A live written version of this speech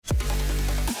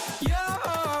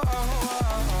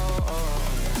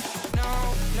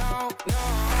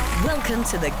Welcome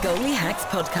to the Goalie Hacks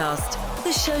Podcast,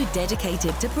 the show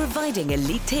dedicated to providing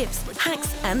elite tips,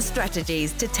 hacks, and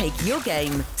strategies to take your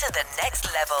game to the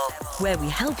next level, where we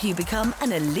help you become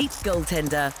an elite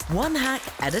goaltender, one hack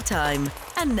at a time.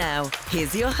 And now,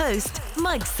 here's your host,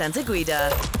 Mike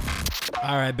Santaguida.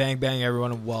 All right, bang, bang,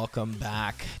 everyone. Welcome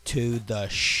back to the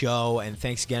show. And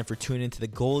thanks again for tuning into the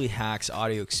Goalie Hacks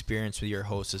audio experience with your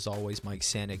host, as always, Mike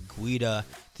Santaguida,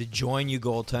 to join you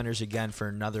goaltenders again for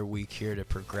another week here to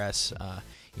progress,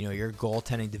 your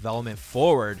goaltending development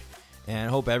forward. And I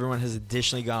hope everyone has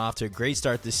additionally gone off to a great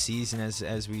start this season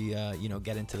as we,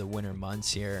 get into the winter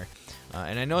months here.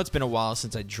 And I know it's been a while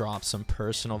since I dropped some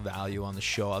personal value on the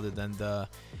show other than the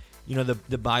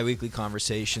bi-weekly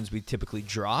conversations we typically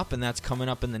drop, and that's coming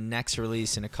up in the next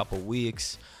release in a couple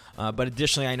weeks. But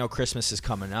additionally, I know Christmas is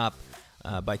coming up.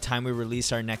 By the time we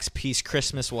release our next piece,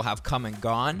 Christmas will have come and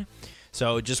gone.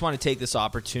 So just want to take this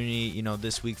opportunity,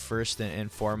 this week first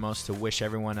and foremost to wish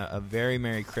everyone a very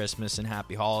Merry Christmas and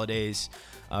Happy Holidays.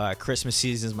 Christmas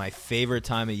season is my favorite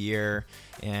time of year,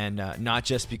 and not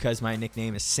just because my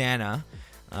nickname is Santa,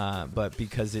 but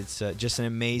because it's just an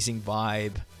amazing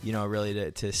vibe,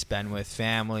 really to spend with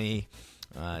family,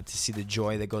 to see the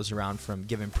joy that goes around from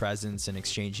giving presents and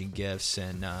exchanging gifts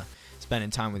and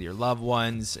spending time with your loved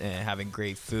ones and having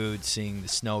great food, seeing the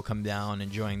snow come down,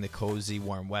 enjoying the cozy,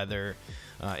 warm weather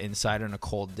inside on a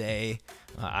cold day.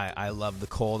 I love the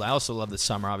cold. I also love the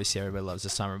summer. Obviously, everybody loves the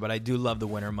summer, but I do love the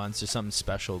winter months. There's something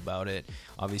special about it.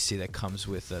 Obviously, that comes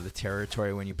with the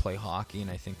territory when you play hockey, and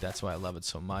I think that's why I love it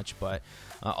so much. But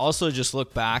also just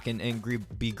look back and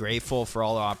be grateful for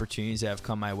all the opportunities that have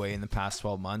come my way in the past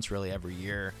 12 months, really every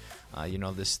year.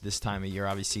 This time of year,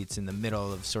 obviously, it's in the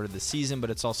middle of sort of the season, but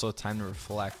it's also a time to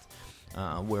reflect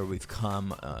where we've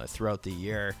come throughout the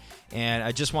year. And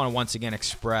I just want to once again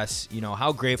express,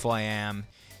 how grateful I am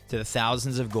to the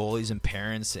thousands of goalies and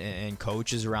parents and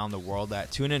coaches around the world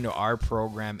that tune into our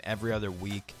program every other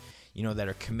week, that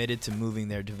are committed to moving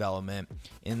their development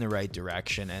in the right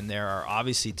direction. And there are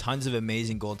obviously tons of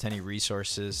amazing goaltending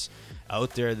resources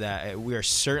out there that we are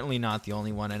certainly not the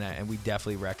only one, and we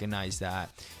definitely recognize that.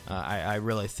 I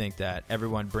really think that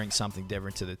everyone brings something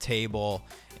different to the table,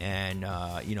 and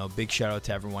big shout out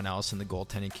to everyone else in the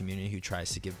goaltending community who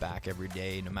tries to give back every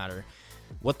day, no matter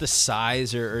what the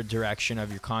size or direction of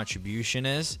your contribution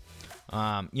is.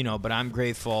 But I'm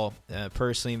grateful,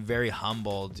 personally, very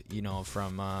humbled,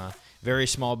 from very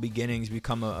small beginnings,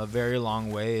 become a very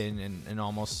long way in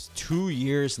almost 2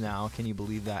 years now. Can you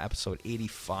believe that? Episode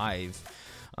 85.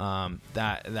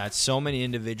 That so many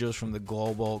individuals from the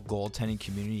global goaltending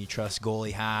community trust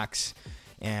Goalie Hacks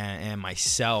and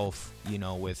myself,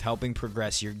 with helping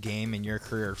progress your game and your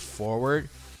career forward.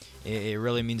 It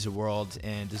really means the world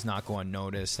and does not go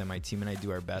unnoticed. And my team and I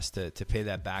do our best to pay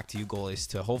that back to you goalies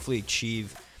to hopefully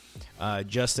achieve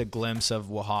just a glimpse of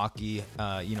what hockey,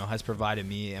 has provided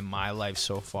me in my life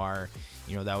so far.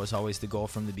 That was always the goal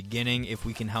from the beginning. If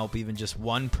we can help even just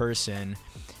one person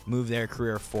move their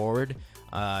career forward,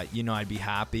 I'd be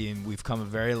happy. And we've come a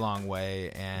very long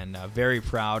way, and very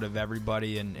proud of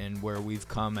everybody and where we've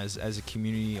come as a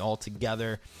community all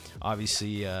together.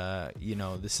 Obviously,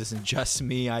 this isn't just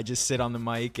me. I just sit on the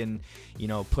mic and,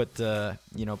 put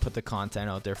the content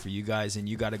out there for you guys, and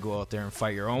you got to go out there and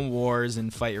fight your own wars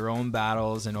and fight your own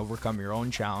battles and overcome your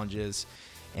own challenges.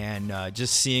 And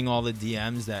just seeing all the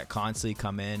DMs that constantly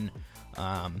come in,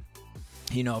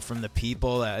 from the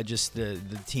people, just the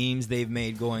teams they've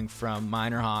made going from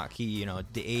minor hockey,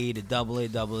 the A to AA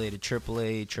to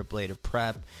AAA to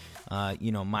prep,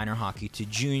 minor hockey to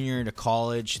junior to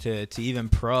college to even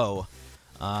pro,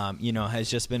 has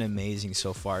just been amazing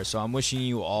so far. So I'm wishing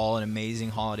you all an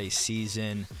amazing holiday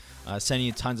season, sending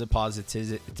you tons of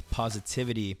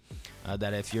positivity,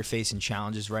 that if you're facing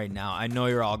challenges right now, I know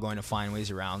you're all going to find ways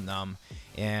around them.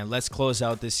 And let's close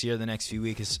out this year, the next few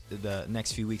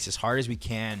weeks as hard as we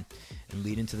can, and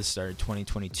lead into the start of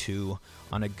 2022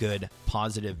 on a good,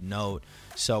 positive note.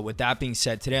 So with that being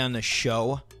said, today on the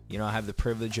show, I have the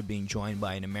privilege of being joined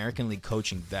by an American League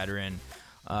coaching veteran,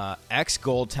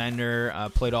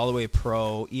 ex-goaltender, played all the way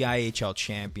pro, EIHL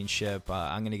championship.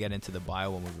 I'm going to get into the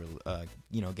bio when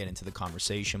we get into the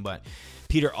conversation. But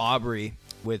Peter Aubry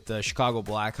with the Chicago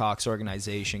Blackhawks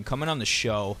organization coming on the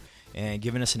show and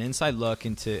giving us an inside look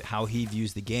into how he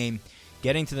views the game,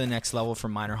 getting to the next level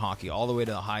from minor hockey all the way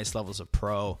to the highest levels of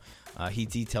pro. He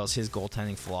details his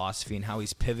goaltending philosophy and how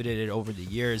he's pivoted it over the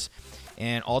years,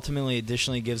 and ultimately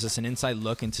additionally gives us an inside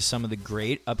look into some of the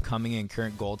great upcoming and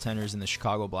current goaltenders in the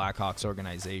Chicago Blackhawks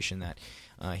organization that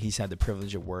he's had the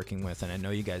privilege of working with, and I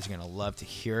know you guys are going to love to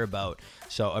hear about.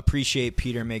 So appreciate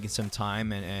Peter making some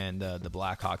time and the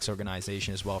Blackhawks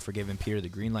organization as well for giving Peter the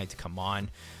green light to come on.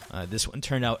 This one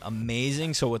turned out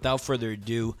amazing. So without further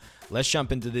ado, let's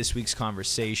jump into this week's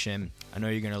conversation. I know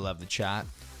you're going to love the chat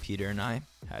Peter and I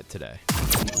had today.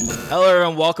 Hello,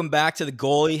 everyone. Welcome back to the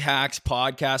Goalie Hacks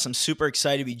podcast. I'm super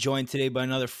excited to be joined today by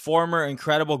another former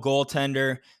incredible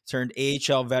goaltender turned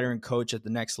AHL veteran coach at the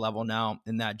next level now,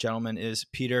 and that gentleman is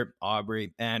Peter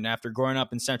Aubry. And after growing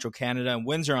up in central Canada and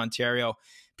Windsor, Ontario,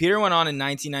 Peter went on in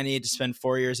 1998 to spend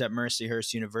 4 years at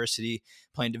Mercyhurst University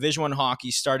playing Division I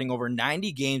hockey, starting over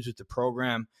 90 games with the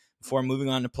program before moving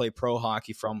on to play pro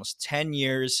hockey for almost 10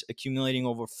 years, accumulating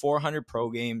over 400 pro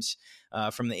games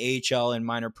from the AHL and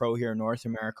minor pro here in North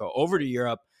America over to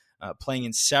Europe, playing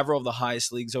in several of the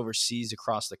highest leagues overseas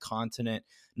across the continent,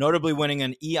 notably winning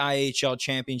an EIHL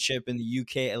championship in the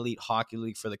UK Elite Hockey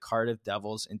League for the Cardiff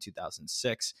Devils in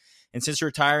 2006. And since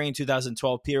retiring in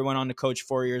 2012, Peter went on to coach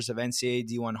 4 years of NCAA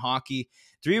D1 hockey,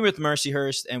 3 with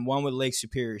Mercyhurst and 1 with Lake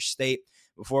Superior State,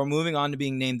 before moving on to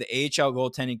being named the AHL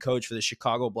goaltending coach for the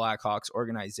Chicago Blackhawks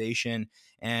organization.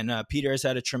 And Peter has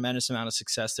had a tremendous amount of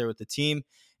success there with the team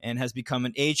and has become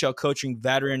an AHL coaching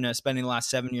veteran, spending the last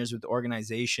 7 years with the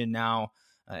organization now,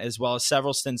 as well as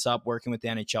several stints up working with the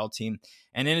NHL team.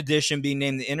 And in addition, being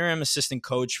named the interim assistant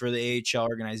coach for the AHL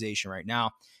organization right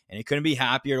now. And he couldn't be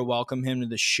happier to welcome him to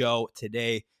the show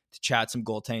today to chat some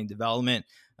goaltending development.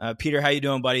 Peter, how you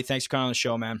doing, buddy? Thanks for coming on the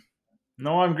show, man.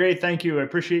 No, I'm great. Thank you. I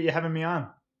appreciate you having me on.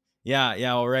 Yeah,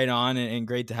 well, right on, and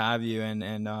great to have you,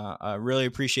 and I really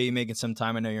appreciate you making some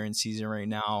time. I know you're in season right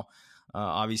now.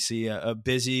 Obviously, a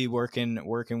busy working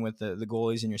with the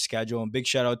goalies in your schedule, and big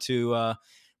shout out to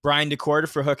Brian DeCorda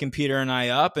for hooking Peter and I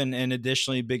up, and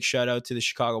additionally, big shout out to the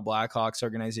Chicago Blackhawks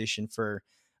organization for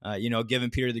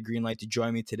giving Peter the green light to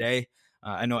join me today.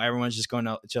 I know everyone's just going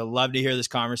to love to hear this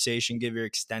conversation, give your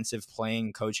extensive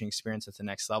playing coaching experience at the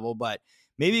next level, but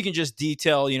maybe you can just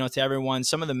detail, to everyone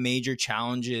some of the major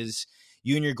challenges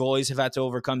you and your goalies have had to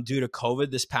overcome due to COVID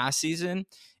this past season,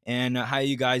 and how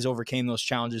you guys overcame those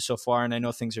challenges so far. And I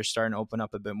know things are starting to open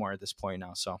up a bit more at this point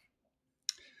now. So,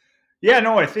 yeah,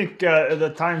 no, I think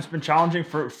the time's been challenging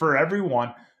for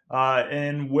everyone,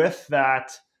 and with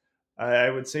that,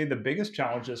 I would say the biggest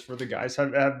challenges for the guys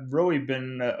have really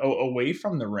been away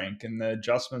from the rink and the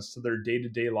adjustments to their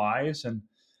day-to-day lives and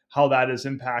how that has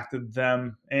impacted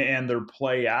them and their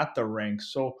play at the rink.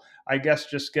 So I guess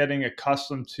just getting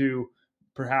accustomed to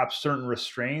perhaps certain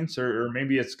restraints, or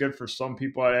maybe it's good for some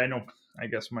people. I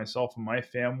guess myself and my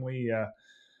family,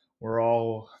 we're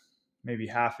all maybe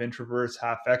half introverts,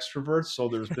 half extroverts. So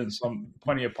there's been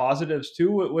plenty of positives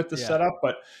too with the setup.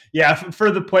 But yeah,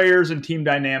 for the players and team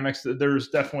dynamics, there's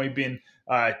definitely been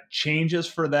changes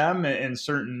for them and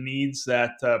certain needs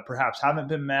that perhaps haven't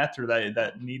been met, or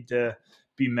that need to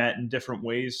be met in different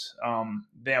ways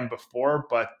than before.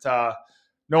 But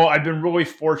no, I've been really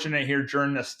fortunate here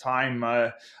during this time.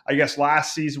 I guess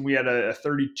last season we had a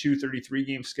 32, 33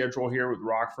 game schedule here with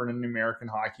Rockford in the American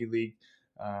Hockey League.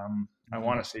 I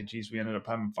want to say, we ended up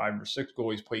having 5 or 6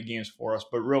 goalies play games for us,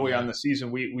 but really on the season,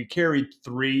 we carried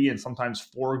 3 and sometimes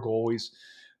 4 goalies,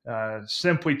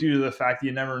 simply due to the fact that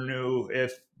you never knew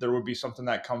if there would be something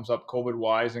that comes up COVID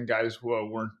wise and guys who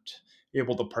weren't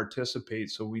able to participate.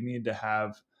 So we need to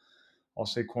have, I'll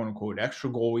say, quote unquote, extra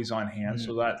goalies on hand.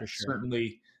 So that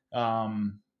certainly,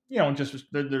 just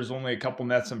there's only a couple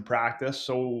nets in practice.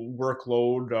 So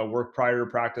workload, work prior to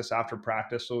practice, after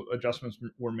practice. So adjustments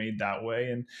were made that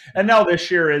way. And now this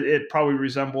year, it probably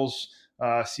resembles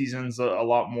seasons a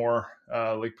lot more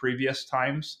like previous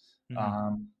times.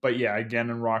 But yeah, again,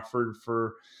 in Rockford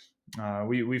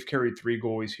we've carried 3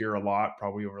 goalies here a lot,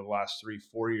 probably over the last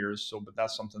 3-4 years. So, but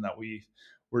that's something that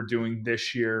we're doing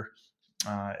this year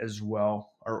as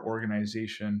well. Our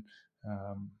organization,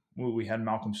 we had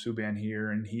Malcolm Subban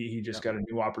here, and he just got a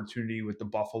new opportunity with the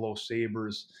Buffalo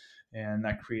Sabres, and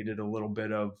that created a little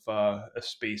bit of a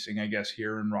spacing, I guess,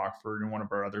 here in Rockford. And one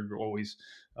of our other goalies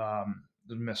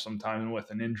missed some time with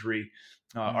an injury,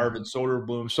 Arvid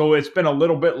Soderblom. So it's been a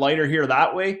little bit lighter here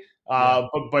that way.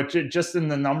 But just in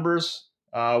the numbers,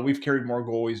 we've carried more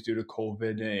goalies due to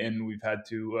COVID, and we've had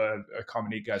to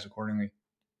accommodate guys accordingly.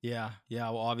 Yeah.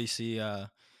 Well, obviously,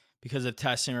 because of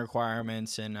testing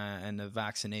requirements and the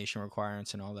vaccination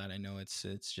requirements and all that, I know it's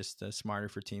just smarter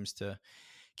for teams to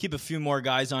keep a few more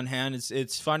guys on hand.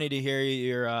 It's funny to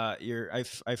hear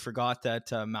I forgot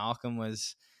that Malcolm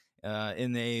was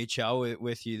in the AHL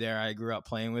with you there. I grew up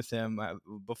playing with him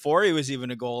before he was even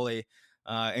a goalie.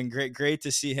 And great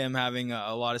to see him having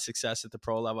a lot of success at the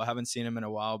pro level. I haven't seen him in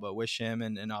a while, but wish him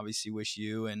and obviously wish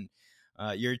you and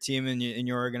your team and in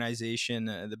your organization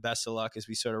the best of luck as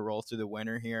we sort of roll through the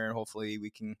winter here, and hopefully we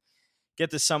can get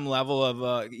to some level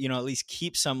of, at least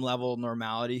keep some level of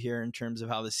normality here in terms of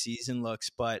how the season looks.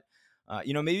 But,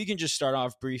 maybe you can just start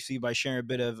off briefly by sharing a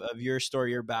bit of your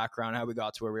story, your background, how we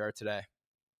got to where we are today.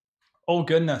 Oh,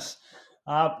 goodness.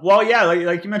 Well, yeah,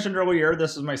 like you mentioned earlier,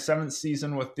 this is my 7th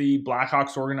season with the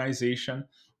Blackhawks organization.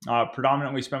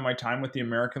 Predominantly spend my time with the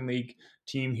American League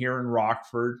team here in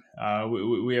Rockford.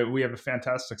 We have a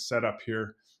fantastic setup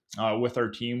here with our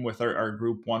team, with our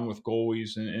group, 1 with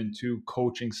goalies and 2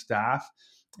 coaching staff.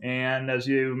 And as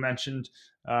you mentioned,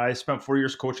 I spent 4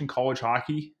 years coaching college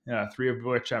hockey, 3 of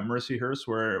which at Mercyhurst,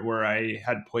 where I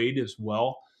had played as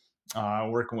well,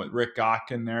 working with Rick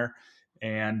Gotkin there.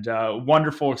 And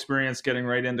wonderful experience getting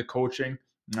right into coaching.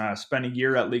 Spent a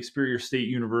year at Lake Superior State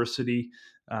University.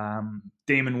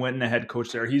 Damon Winton, the head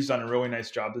coach there, he's done a really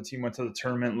nice job. The team went to the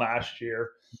tournament last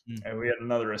year. Mm-hmm. And we had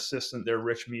another assistant there,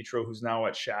 Rich Mitro, who's now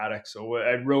at Shattuck. So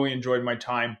I really enjoyed my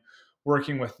time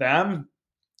working with them.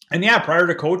 And yeah, prior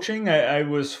to coaching, I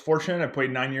was fortunate. I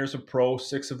played 9 years of pro,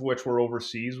 6 of which were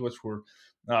overseas, which were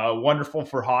wonderful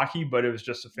for hockey, but it was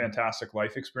just a fantastic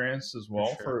life experience as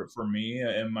well for me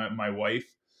and my wife.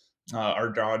 Our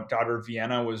daughter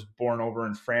Vienna was born over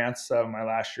in France my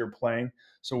last year playing,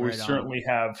 so we certainly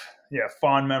have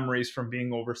fond memories from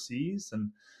being overseas.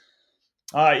 And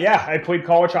I played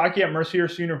college hockey at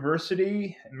Mercyhurst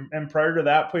University, and prior to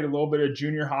that, played a little bit of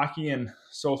junior hockey in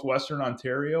Southwestern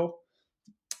Ontario.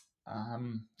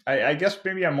 I guess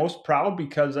maybe I'm most proud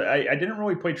because I didn't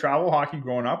really play travel hockey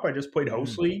growing up. I just played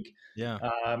house league. Yeah.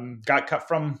 Got cut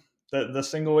from the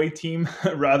single A team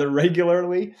rather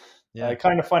regularly. Yeah.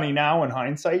 Kind of funny now in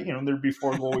hindsight, there'd be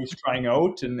 4 goalies trying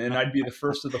out and I'd be the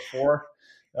first of the 4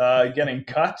 getting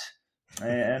cut.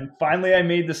 And finally I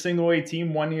made the single A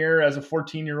team 1 year as a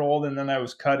 14-year-old, and then I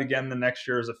was cut again the next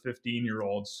year as a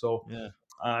 15-year-old. So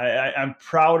I'm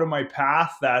proud of my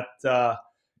path that,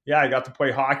 I got to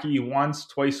play hockey once,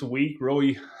 twice a week,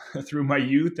 really through my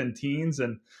youth and teens.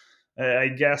 And I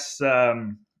guess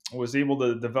was able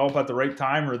to develop at the right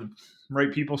time, or the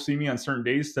right people see me on certain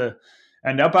days to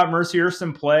end up at Mercyhurst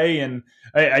and play. And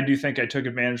I do think I took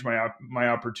advantage of my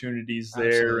opportunities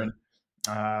there.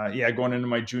 Absolutely. And going into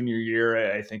my junior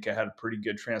year, I think I had a pretty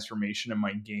good transformation in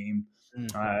my game.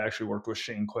 Mm-hmm. I actually worked with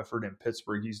Shane Clifford in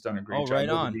Pittsburgh. He's done a great job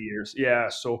over the years. Yeah.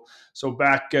 So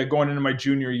back going into my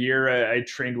junior year, I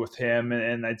trained with him,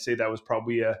 and I'd say that was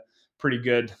probably a pretty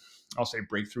good, I'll say,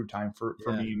 breakthrough time for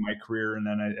me in my career. And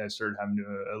then I started having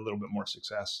a little bit more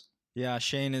success. Yeah,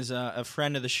 Shane is a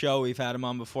friend of the show. We've had him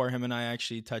on before. Him and I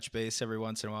actually touch base every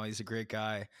once in a while. He's a great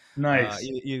guy. Nice.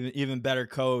 Even better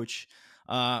coach.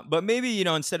 But maybe,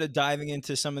 instead of diving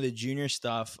into some of the junior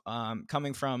stuff,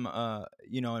 coming from,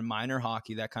 in minor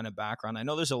hockey, that kind of background, I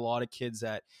know there's a lot of kids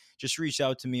that just reach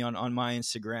out to me on my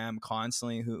Instagram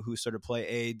constantly who sort of play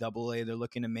A, AA. They're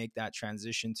looking to make that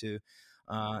transition to,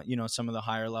 some of the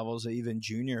higher levels, even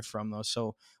junior from those.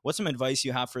 So what's some advice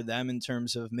you have for them in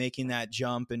terms of making that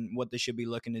jump and what they should be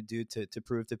looking to do to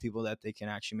prove to people that they can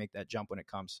actually make that jump when it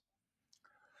comes?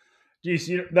 Geez,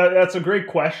 that's a great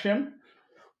question.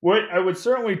 What I would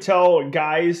certainly tell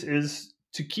guys is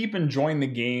to keep enjoying the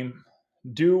game,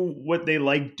 do what they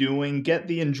like doing, get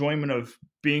the enjoyment of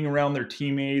being around their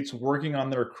teammates, working on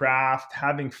their craft,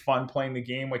 having fun playing the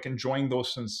game, like enjoying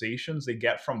those sensations they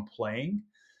get from playing.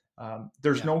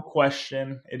 There's no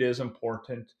question it is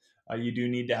important. You do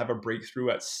need to have a breakthrough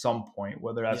at some point,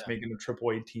 whether that's making a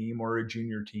AAA team or a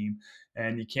junior team.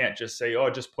 And you can't just say,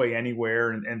 just play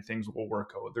anywhere and things will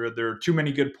work out. There are too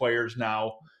many good players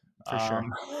now. For sure.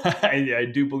 I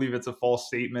do believe it's a false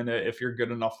statement. If you're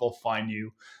good enough, they'll find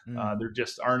you. There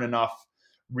just aren't enough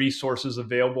resources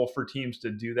available for teams to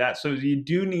do that. So you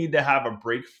do need to have a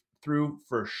breakthrough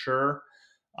for sure.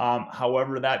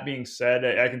 However, that being said,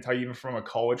 I can tell you even from a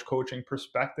college coaching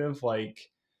perspective,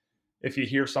 like if you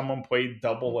hear someone play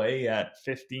AA at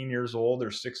 15 years old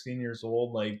or 16 years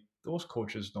old, like those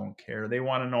coaches don't care. They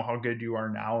want to know how good you are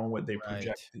now and what they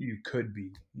project that you could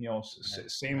be.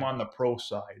 Same on the pro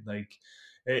side. Like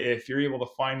if you're able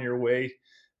to find your way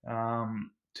to an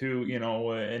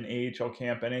AHL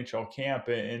camp, NHL camp,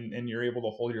 and you're able to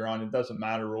hold your own, it doesn't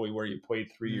matter really where you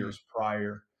played 3 years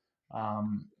prior.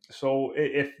 So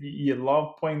if you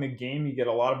love playing the game, you get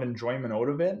a lot of enjoyment out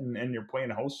of it, and you're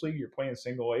playing house league, you're playing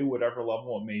single A, whatever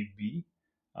level it may be.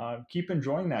 Keep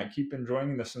enjoying that. Keep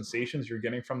enjoying the sensations you're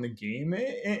getting from the game,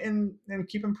 and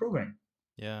keep improving.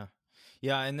 Yeah.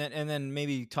 And then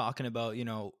maybe talking about,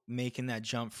 making that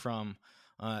jump from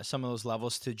some of those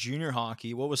levels to junior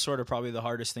hockey. What was sort of probably the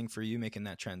hardest thing for you making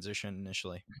that transition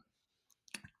initially?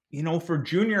 For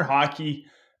junior hockey,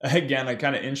 again, I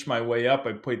kind of inched my way up.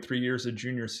 I played 3 years of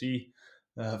junior C,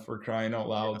 for crying out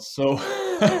loud. So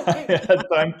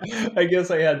I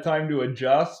guess I had time to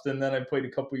adjust, and then I played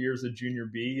a couple years of junior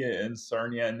B in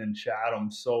Sarnia and in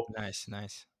Chatham. So Nice.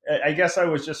 I guess I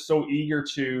was just so eager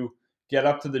to get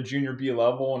up to the junior B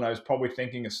level, and I was probably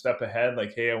thinking a step ahead,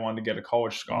 like, hey, I wanted to get a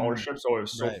college scholarship. So I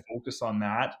was so Right. focused on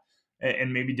that,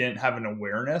 and maybe didn't have an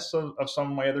awareness of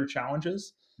some of my other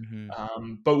challenges.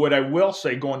 Mm-hmm. But what I will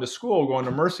say, going to school, going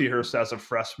to Mercyhurst as a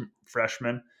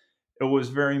freshman, it was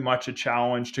very much a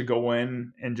challenge to go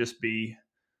in and just be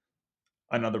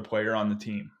another player on the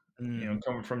team. You know,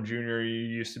 coming from junior, you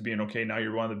used to being, okay, now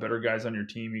you're one of the better guys on your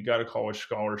team. You got a college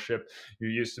scholarship.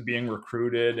 You're used to being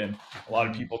recruited, and a lot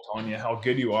of people telling you how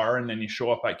good you are. And then you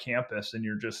show up at campus and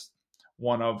you're just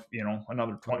one of,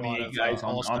 another A lot 28 of guys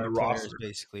on all-star the players, roster.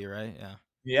 basically, right? Yeah.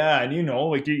 Yeah. And,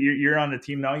 like you're on the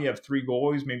team now. You have 3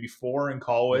 goalies, maybe 4 in Yeah.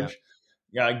 college.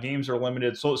 Yeah. Games are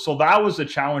limited. So that was the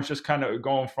challenge, just kind of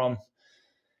going from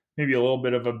maybe a little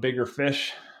bit of a bigger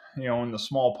fish, in the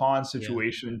small pond Yeah.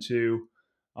 situation to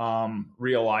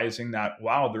realizing that,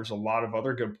 wow, there's a lot of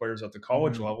other good players at the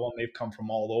college Mm-hmm. level and they've come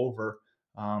from all over.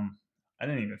 I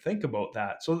didn't even think about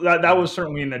that. So that Yeah. was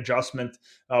certainly an adjustment,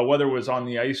 whether it was on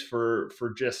the ice for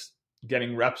just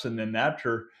getting reps in the net,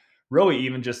 or really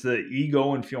even just the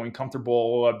ego and feeling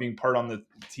comfortable being part on the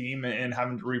team and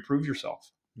having to reprove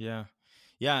yourself. Yeah.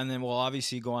 Yeah. And then we'll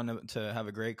obviously go on to have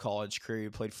a great college career.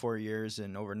 You played 4 years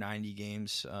and over 90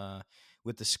 games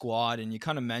with the squad. And you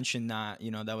kind of mentioned that,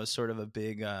 that was sort of a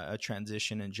big a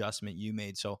transition adjustment you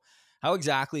made. So how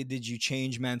exactly did you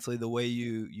change mentally the way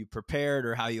you prepared,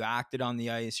 or how you acted on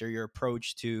the ice, or your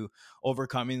approach to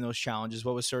overcoming those challenges?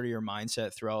 What was sort of your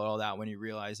mindset throughout all that when you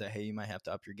realized that, hey, you might have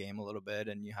to up your game a little bit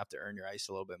and you have to earn your ice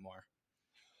a little bit more?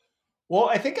 Well,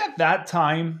 I think at that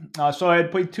time, so I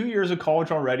had played 2 years of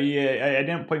college already. I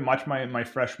didn't play much my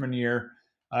freshman year.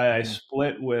 I Mm-hmm.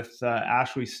 split with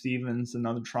Ashley Stevens,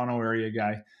 another Toronto area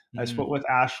guy. I Mm-hmm. split with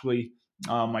Ashley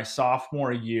my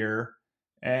sophomore year.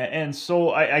 And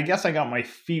so I guess I got my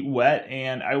feet wet,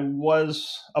 and I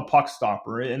was a puck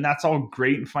stopper. And that's all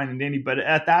great and fine and dandy. But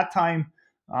at that time,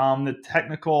 the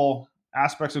technical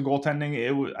aspects of goaltending,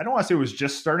 I don't want to say it was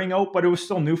just starting out, but it was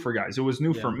still new for guys. It was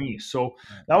new Yeah. for me. So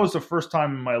Right. that was the first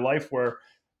time in my life where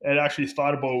I actually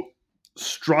thought about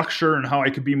structure and how I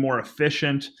could be more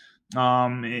efficient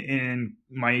in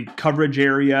my coverage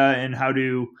area, and how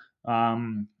to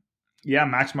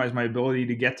maximize my ability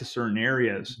to get to certain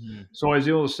areas. Mm-hmm. So I was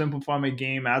able to simplify my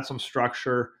game, add some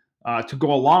structure to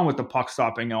go along with the puck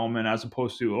stopping element, as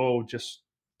opposed to just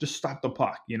stop the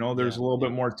puck. Yeah. There's a little Yeah.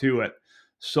 bit more to it.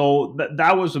 So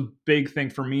that was a big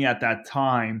thing for me at that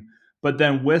time. But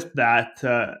then with that,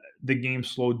 the game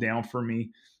slowed down for me.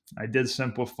 I did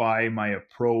simplify my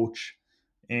approach,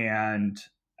 and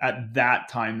at that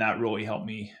time, that really helped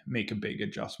me make a big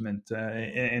adjustment,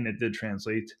 and it did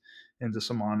translate into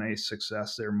some on ice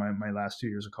success there my last 2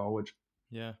 years of college.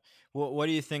 Yeah. What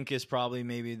do you think is probably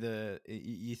maybe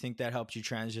you think that helped you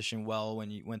transition well when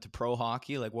you went to pro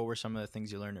hockey? Like, what were some of the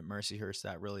things you learned at Mercyhurst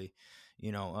that really,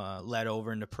 led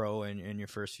over into pro in your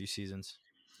first few seasons?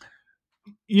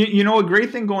 A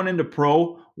great thing going into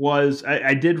pro was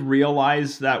I did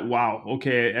realize that, wow,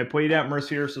 okay, I played at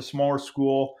Mercyhurst, a smaller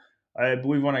school. I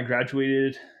believe when I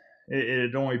graduated, it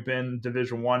had only been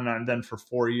Division One, and then for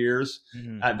 4 years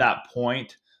Mm-hmm. at that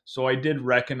point. So I did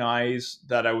recognize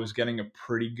that I was getting a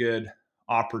pretty good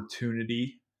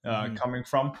opportunity Mm-hmm. coming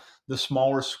from the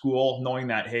smaller school, knowing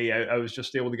that, hey, I was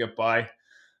just able to get by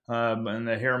and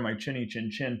the hair on my chinny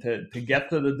chin to get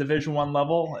to the Division One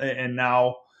level, and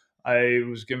now I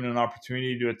was given an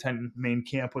opportunity to attend main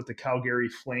camp with the Calgary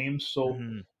Flames. So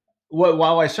Mm-hmm.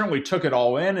 while I certainly took it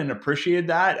all in and appreciated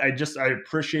that, I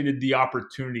appreciated the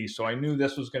opportunity. So I knew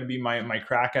this was going to be my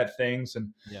crack at things.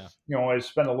 And Yeah. I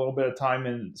spent a little bit of time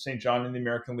in St. John in the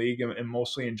American League, and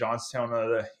mostly in Johnstown,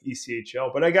 the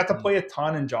ECHL. But I got to Mm-hmm. play a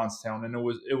ton in Johnstown, and it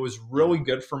was Yeah. really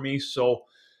good for me. So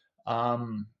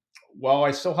um, while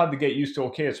I still had to get used to,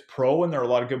 okay, it's pro and there are a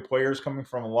lot of good players coming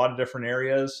from a lot of different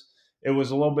areas, it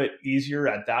was a little bit easier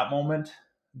at that moment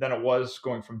than it was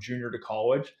going from junior to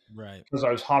college, Right. because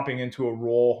I was hopping into a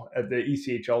role at the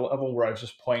ECHL level where I was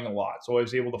just playing a lot. So I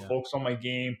was able to Yeah. focus on my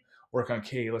game, work on,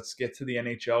 okay, let's get to the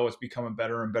NHL. Let's become a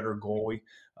better and better goalie.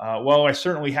 Well, I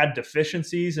certainly had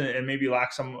deficiencies and maybe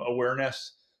lack some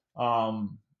awareness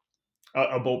um,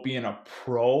 about being a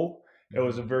pro. It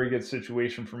was Mm-hmm. a very good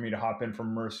situation for me to hop in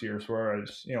from Mercyhurst, where I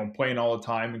was, playing all the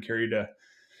time and carried a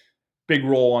big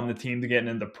role on the team to getting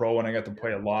into pro, and I got to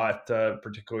play a lot,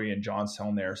 particularly in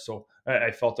Johnstown there. So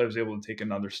I felt I was able to take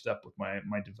another step with my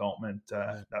development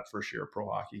Right. that first year of pro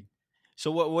hockey. So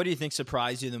what do you think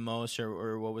surprised you the most,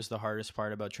 or what was the hardest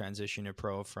part about transitioning to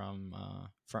pro from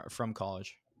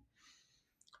college?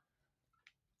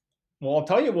 Well, I'll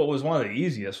tell you what was one of the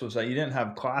easiest was that you didn't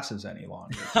have classes any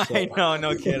longer. So I know,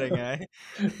 no kidding, eh?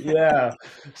 yeah.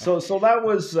 So that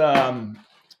was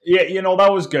yeah,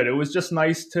 that was good. It was just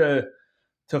nice to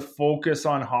focus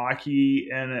on hockey,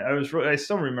 and I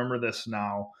still remember this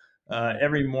now.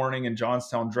 Every morning in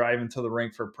Johnstown, driving to the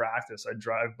rink for practice, I'd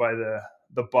drive by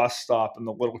the bus stop, and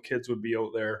the little kids would be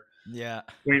out there Yeah.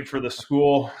 waiting for the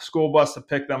school bus to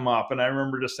pick them up. And I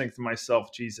remember just thinking to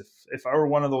myself, geez, if I were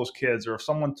one of those kids, or if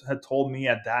someone had told me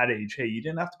at that age, hey, you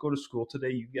didn't have to go to school today,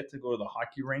 you get to go to the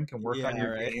hockey rink and work on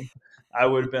your game, I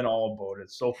would have been all about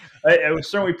it. So I was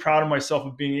certainly proud of myself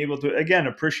of being able to, again,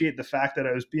 appreciate the fact that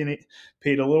I was being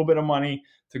paid a little bit of money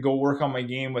to go work on my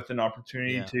game with an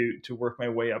opportunity to work my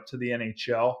way up to the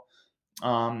NHL.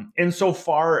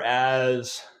 Insofar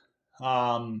as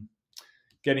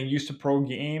getting used to pro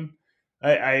game,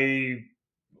 I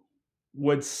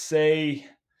would say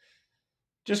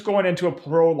just going into a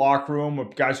pro locker room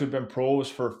with guys who've been pros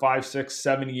for 5, 6,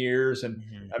 7 years, and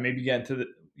maybe getting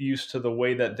used to the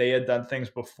way that they had done things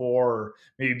before, or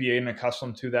maybe being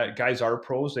accustomed to that guys are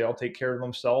pros, they all take care of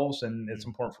themselves, and it's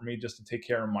important for me just to take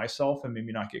care of myself and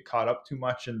maybe not get caught up too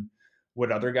much in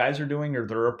what other guys are doing or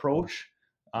their approach.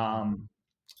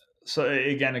 So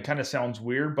again, it kind of sounds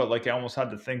weird, but like I almost had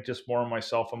to think just more of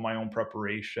myself and my own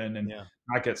preparation, and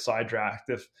not get sidetracked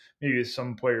if maybe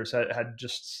some players had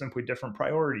just simply different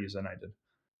priorities than I did.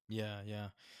 Yeah.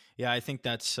 I think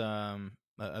that's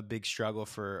a big struggle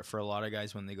for a lot of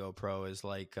guys when they go pro, is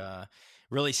like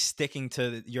really sticking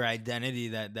to your identity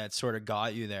that sort of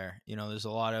got you there. There's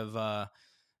a lot of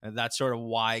that's sort of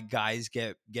why guys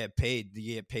get paid.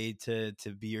 You get paid to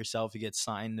be yourself. You get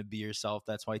signed to be yourself.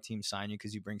 That's why teams sign you,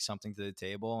 because you bring something to the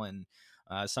table. And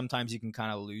sometimes you can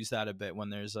kind of lose that a bit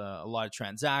when there's a lot of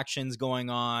transactions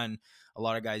going on, a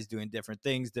lot of guys doing different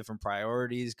things, different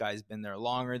priorities, guys been there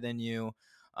longer than you.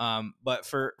 But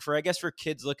for I guess for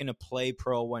kids looking to play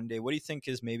pro one day, what do you think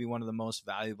is maybe one of the most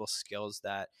valuable skills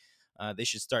that they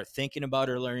should start thinking about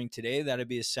or learning today that'd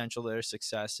be essential to their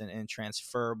success and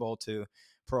transferable to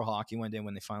pro hockey one day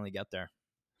when they finally get there?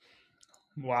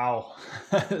 Wow.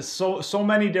 So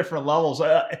many different levels.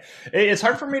 It's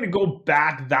hard for me to go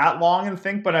back that long and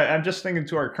think, but I'm just thinking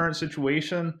to our current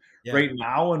situation right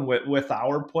now and with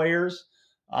our players.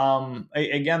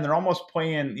 Again, they're almost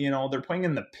playing, they're playing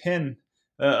in the pin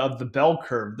of the bell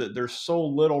curve. There's so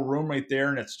little room right there,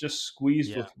 and it's just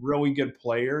squeezed with really good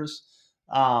players.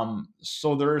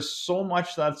 So there's so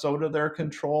much that's out of their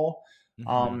control.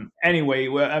 Anyway,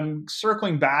 I'm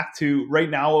circling back to right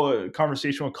now a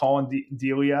conversation with Colin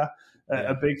Delia.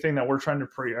 A big thing that we're trying to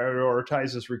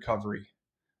prioritize is recovery.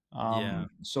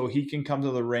 So he can come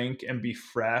to the rink and be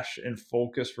fresh and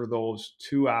focused for those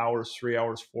 2 hours, 3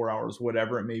 hours, 4 hours,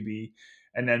 whatever it may be,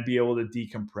 and then be able to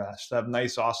decompress, to have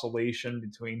nice oscillation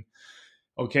between,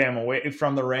 okay, I'm away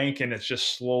from the rink, and it's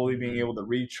just slowly being able to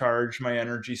recharge my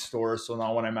energy stores. So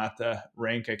now when I'm at the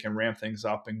rink, I can ramp things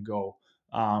up and go.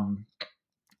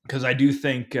 Because I do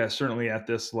think certainly at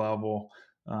this level,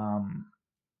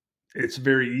 it's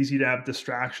very easy to have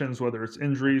distractions, whether it's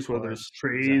injuries, whether it's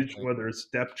trades, whether it's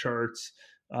depth charts.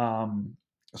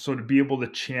 So to be able to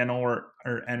channel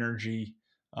our energy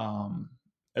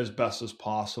as best as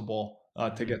possible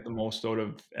to get the most out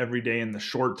of every day in the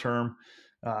short term.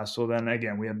 So then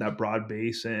again, we have that broad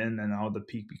base, and then now the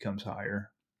peak becomes higher.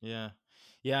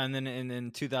 Yeah, and then in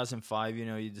 2005,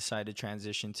 you decided to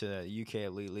transition to the UK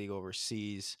Elite League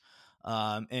overseas,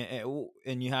 and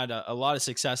you had a lot of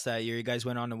success that year. You guys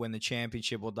went on to win the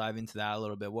championship. We'll dive into that a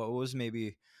little bit. What was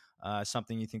maybe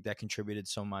something you think that contributed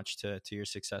so much to your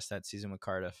success that season with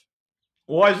Cardiff?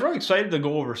 Well, I was really excited to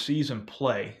go overseas and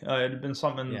play. It had been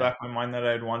something in the back of my mind that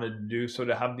I'd wanted to do. So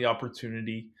to have the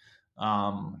opportunity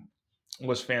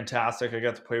was fantastic. I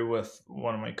got to play with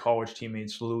one of my college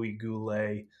teammates, Louis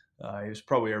Goulet. He was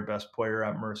probably our best player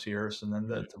at Mercyhurst, and then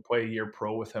to play a year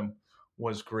pro with him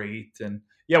was great. And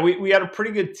we had a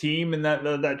pretty good team, and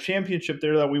that championship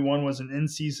there that we won was an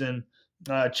in-season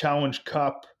Challenge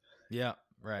Cup,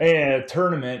 and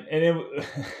tournament, and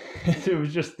it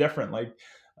was just different. Like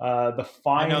the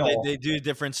final, I know they do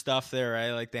different stuff there,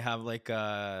 right? Like they have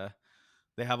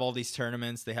they have all these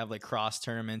tournaments. They have like cross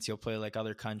tournaments. You'll play like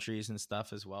other countries and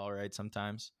stuff as well, right?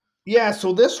 Sometimes. Yeah,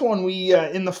 so this one we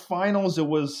in the finals, it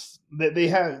was that they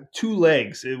had 2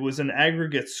 legs. It was an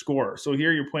aggregate score. So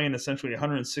here you're playing essentially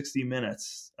 160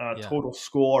 minutes total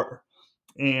score,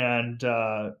 and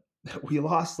we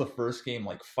lost the first game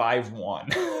like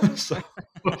 5-1.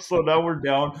 so now we're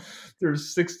down.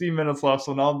 There's 60 minutes left.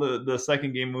 So now the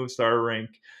second game moves to our rink,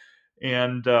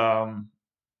 And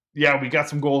yeah, we got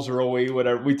some goals early,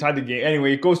 whatever. We tied the game.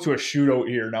 Anyway, it goes to a shootout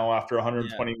here now after Yeah.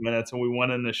 120 minutes, and we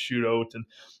went in the shootout. And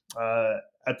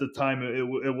at the time,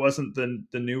 it wasn't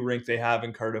the new rink they have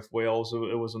in Cardiff, Wales.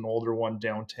 It was an older one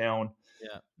downtown,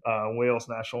 Yeah. Wales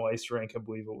National Ice Rink, I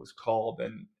believe it was called.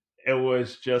 And it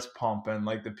was just pumping.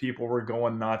 Like the people were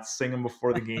going nuts, singing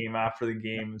before the game, after the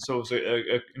game. And so it was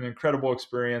an incredible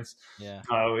experience. Yeah.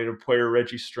 We had a player,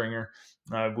 Reggie Stringer.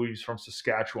 I believe he's from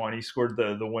Saskatchewan. He scored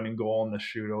the winning goal in the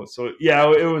shootout. So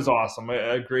yeah, it was awesome.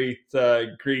 A great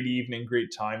evening,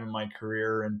 great time in my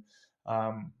career, and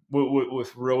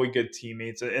with really good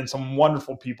teammates and some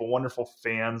wonderful people, wonderful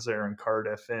fans there in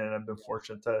Cardiff. And I've been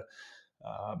fortunate to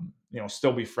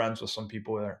still be friends with some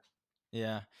people there.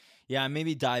 Yeah. Yeah,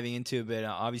 maybe diving into a bit.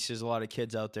 Obviously, there's a lot of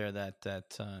kids out there that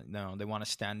they want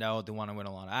to stand out. They want to win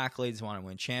a lot of accolades. They want to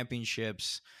win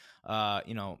championships. Like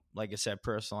I said,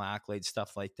 personal accolades,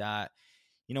 stuff like that.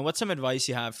 What's some advice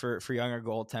you have for younger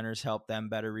goaltenders, help them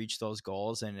better reach those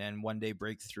goals and one day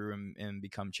break through and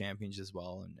become champions as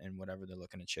well and whatever they're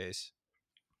looking to chase?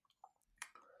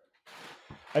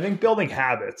 I think building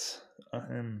habits.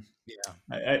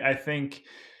 I think,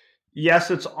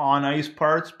 yes, it's on ice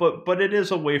parts, but it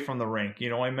is away from the rink.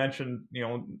 I mentioned,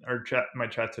 my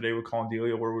chat today with Colin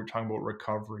Delia where we were talking about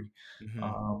recovery.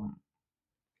 Mm-hmm.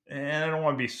 And I don't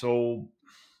want to be so,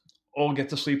 get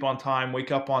to sleep on time,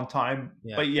 wake up on time.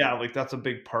 Yeah. But yeah, like that's a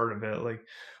big part of it. Like,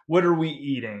 what are we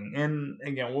eating? And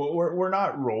again, we're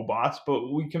not robots,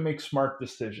 but we can make smart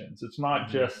decisions. It's not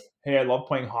Mm-hmm. just, hey, I love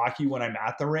playing hockey when I'm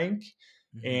at the rink,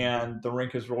 Mm-hmm. and the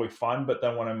rink is really fun. But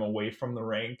then when I'm away from the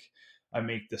rink, I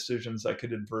make decisions that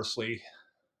could adversely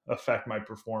affect my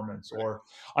performance. Right. Or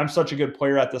I'm such a good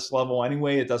player at this level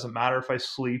anyway. It doesn't matter if I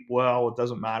sleep well. It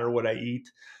doesn't matter what I eat.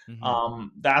 Mm-hmm.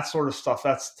 That sort of stuff.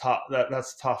 That's tough.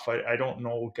 That's tough. I don't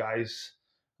know guys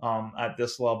at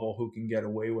this level who can get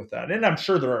away with that. And I'm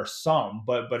sure there are some,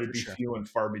 but it'd For be sure. few and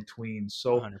far between.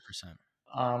 So 100%.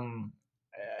 um,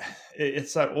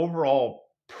 it's that overall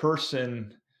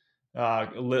person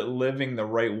living the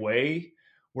right way,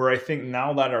 where I think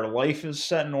now that our life is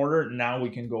set in order, now we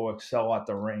can go excel at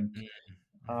the rink.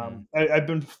 Mm-hmm. I've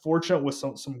been fortunate with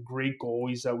some great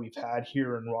goalies that we've had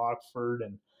here in Rockford,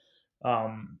 and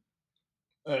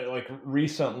like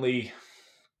recently.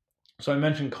 So I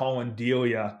mentioned Colin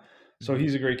Delia. So Mm-hmm.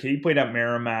 he's a great kid. He played at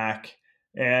Merrimack,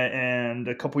 and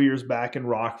a couple years back in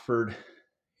Rockford,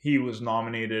 he was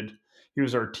nominated. He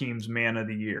was our team's man of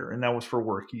the year, and that was for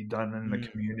work he'd done in the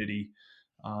community.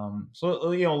 So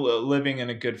living in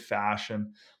a good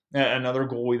fashion. Another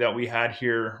goalie that we had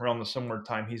here around the similar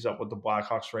time, he's up with the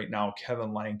Blackhawks right now,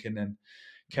 Kevin Lankinen.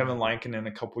 Kevin Lankinen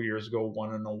a couple years ago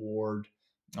won an award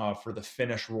for the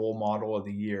Finnish Role Model of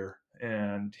the Year,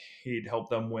 and he'd helped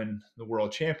them win the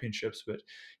World Championships. But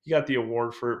he got the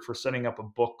award for setting up a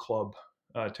book club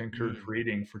to encourage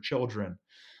reading for children.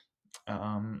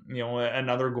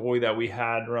 Another goalie that we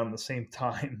had around the same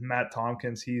time, Matt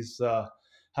Tompkins, he's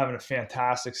having a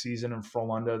fantastic season in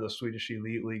Frölunda, the Swedish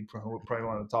Elite League, probably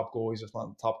one of the top goalies, if not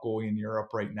the top goalie in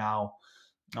Europe right now.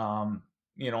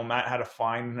 Matt had a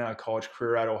fine college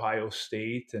career at Ohio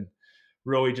State, and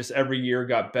really just every year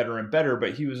got better and better.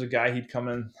 But he was a guy, he'd come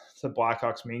in to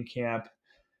Blackhawks main camp.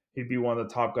 He'd be one of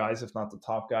the top guys, if not the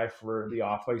top guy, for the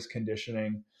off-ice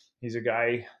conditioning. He's a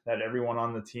guy that everyone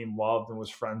on the team loved and was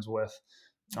friends with.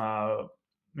 I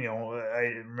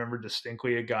remember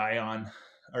distinctly a guy on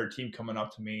our team coming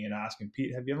up to me and asking,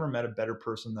 Pete, have you ever met a better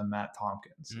person than Matt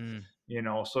Tompkins?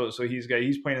 So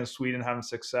he's playing in Sweden, having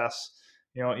success.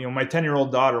 My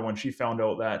 10-year-old daughter, when she found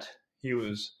out that he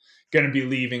was going to be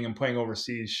leaving and playing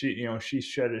overseas, she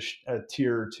shed a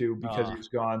tear or two because he was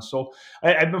gone. So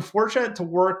I've been fortunate to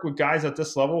work with guys at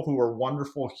this level who are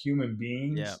wonderful human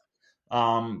beings. Yeah.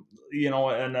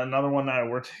 And another one that I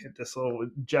worked at this little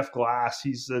Jeff Glass,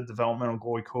 he's the developmental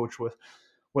goalie coach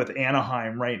with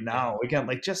Anaheim right now. Yeah. Again,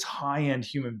 like just high-end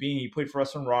human being. He played for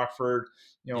us in Rockford.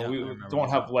 We don't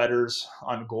have letters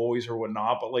on goalies or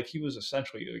whatnot, but like he was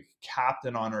essentially a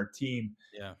captain on our team.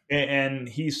 Yeah. And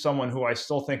he's someone who I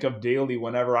still think of daily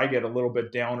whenever I get a little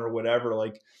bit down or whatever.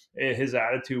 Like his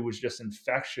attitude was just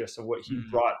infectious of what he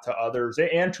brought to others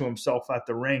and to himself at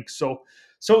the rink. So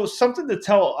something to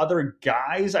tell other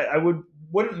guys. I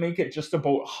wouldn't make it just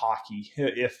about hockey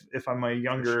if I'm a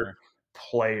younger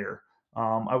player.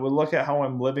 I would look at how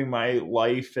I'm living my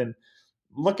life and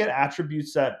look at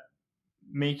attributes that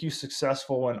make you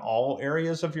successful in all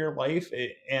areas of your life.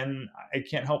 And I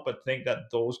can't help but think that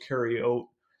those carry out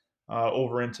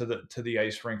over into the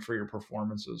ice rink for your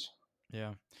performances.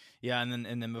 Yeah. Yeah. And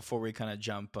then before we kind of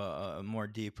jump more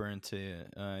deeper into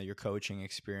your coaching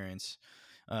experience,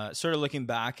 Sort of looking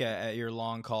back at your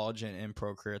long college and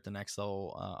pro career at the next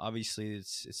level, obviously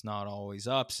it's not always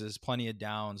ups. There's plenty of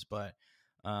downs, but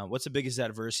what's the biggest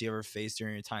adversity you ever faced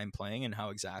during your time playing, and how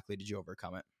exactly did you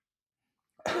overcome it?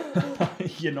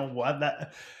 You know what?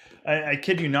 That I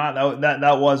kid you not.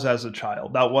 That was as a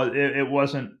child. It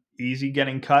wasn't easy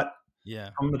getting cut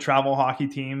Yeah. from the travel hockey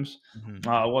teams. Mm-hmm.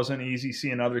 It wasn't easy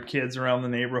seeing other kids around the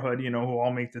neighborhood, who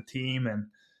all make the team, and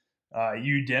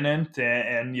you didn't,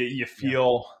 and you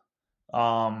feel,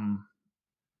 I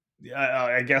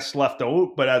guess, left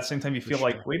out. But at the same time, you feel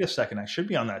like, wait a second, I should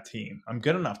be on that team. I'm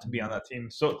good enough to be on that team.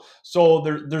 So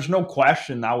there's no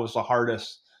question that was the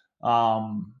hardest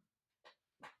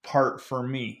part for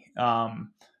me.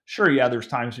 Sure, yeah, there's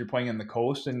times you're playing in the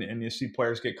coast and you see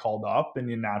players get called up, and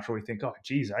you naturally think, oh,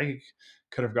 geez, I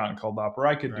could have gotten called up, or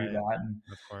I could do that. And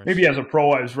maybe as a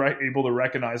pro, I was able to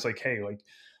recognize, like, hey, like,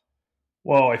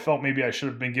 well, I felt maybe I should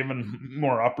have been given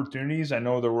more opportunities. I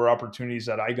know there were opportunities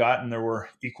that I got, and there were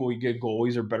equally good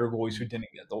goalies or better goalies who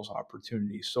didn't get those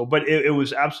opportunities. So, but it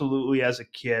was absolutely, as a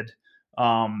kid,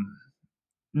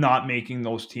 not making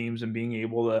those teams and being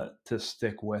able to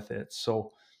stick with it.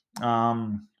 So,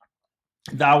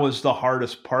 that was the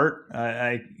hardest part.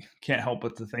 I can't help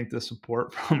but to think the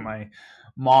support from my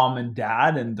mom and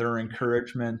dad and their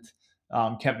encouragement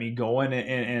kept me going,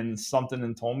 and something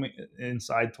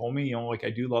inside told me, like, I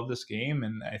do love this game,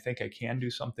 and I think I can do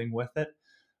something with it.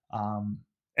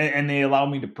 And they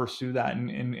allowed me to pursue that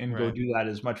and go do that.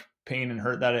 As much pain and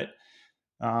hurt that it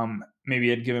maybe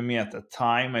had given me at the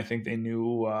time, I think they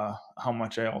knew how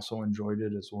much I also enjoyed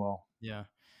it as well. Yeah.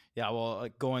 Well,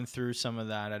 going through some of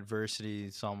that adversity,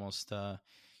 it's almost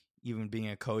even being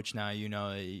a coach now,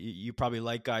 you probably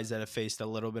like guys that have faced a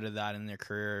little bit of that in their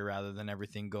career rather than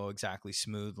everything go exactly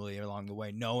smoothly along the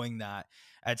way, knowing that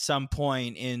at some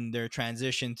point in their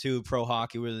transition to pro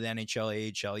hockey, whether the NHL,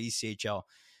 AHL, ECHL,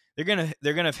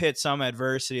 they're gonna hit some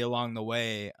adversity along the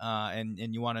way, and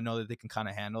you want to know that they can kind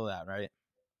of handle that, right?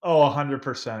 Oh,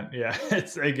 100%. Yeah.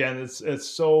 It's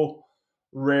so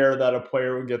rare that a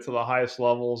player would get to the highest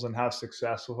levels and have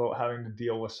success without having to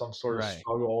deal with some sort of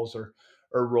struggles or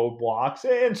roadblocks.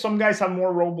 And some guys have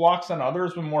more roadblocks than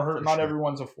others, but more hurt. Not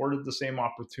everyone's afforded the same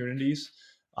opportunities.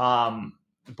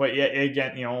 But yeah,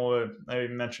 again, I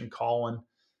mentioned Colin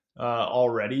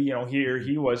already.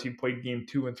 He played game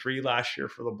 2 and 3 last year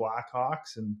for the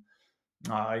Blackhawks, and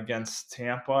against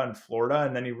Tampa and Florida,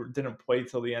 and then he didn't play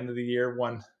till the end of the year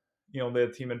when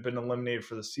the team had been eliminated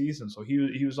for the season. So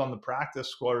he was on the practice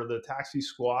squad or the taxi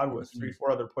squad with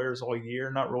 3-4 other players all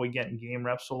year, not really getting game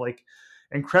reps. So, like,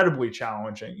 incredibly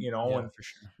challenging, and for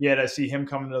sure. Yet I see him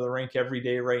coming to the rink every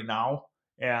day right now,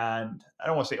 and I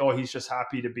don't want to say, oh, he's just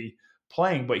happy to be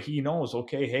playing, but he knows,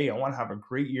 okay, hey, I want to have a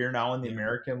great year now in the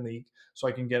American League so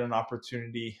I can get an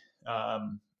opportunity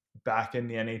back in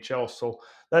the NHL. So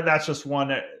that's just one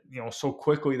that, so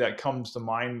quickly that comes to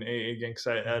mind again, because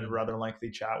I had a rather lengthy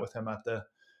chat with him at the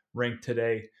rink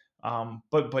today.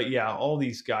 But yeah, all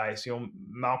these guys,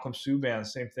 Malcolm Subban,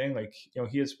 same thing. Like,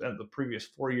 he had spent the previous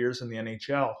 4 years in the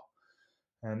NHL,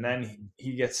 and then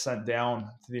he gets sent down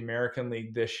to the American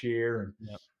League this year.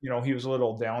 And, he was a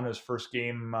little down his first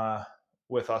game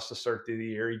with us to start the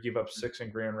year. He gave up 6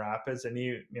 in Grand Rapids, and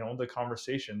the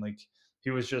conversation, like, he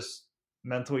was just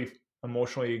mentally,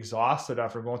 emotionally exhausted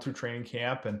after going through training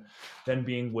camp and then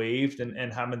being waived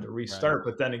and having to restart.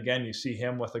 But then again, you see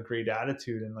him with a great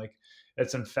attitude, and, like,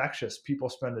 it's infectious. People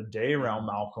spend a day around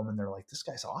Malcolm and they're like, this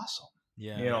guy's awesome.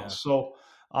 So,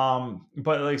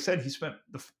 but like I said, he spent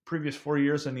the previous 4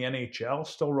 years in the NHL,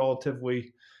 still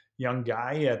relatively young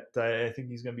guy I think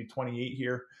he's going to be 28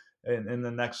 here in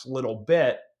the next little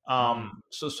bit.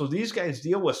 So these guys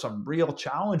deal with some real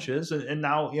challenges, and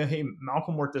now, hey,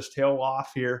 Malcolm worked his tail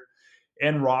off here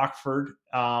in Rockford,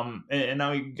 and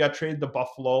now he got traded to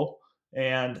Buffalo,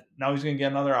 and now he's going to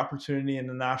get another opportunity in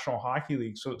the National Hockey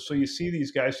League. So you see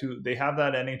these guys who they have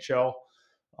that NHL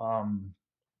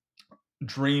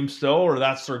dream still, or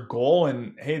that's their goal,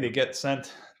 and hey, they get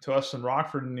sent to us in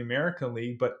Rockford in the American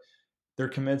League, but they're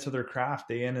committed to their craft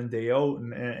day in and day out.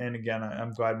 And again,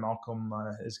 I'm glad Malcolm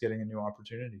is getting a new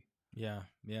opportunity. Yeah,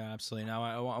 absolutely. Now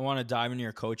I want to dive into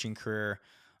your coaching career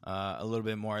a little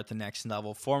bit more at the next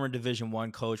level. Former Division I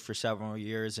coach for several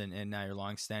years, and now your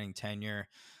longstanding tenure,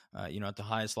 at the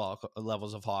highest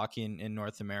levels of hockey in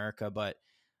North America. But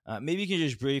maybe you can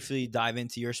just briefly dive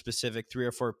into your specific 3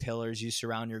 or 4 pillars you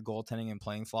surround your goaltending and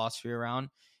playing philosophy around,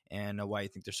 and why you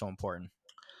think they're so important.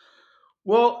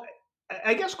 Well,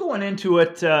 I guess going into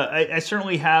it, I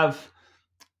certainly have,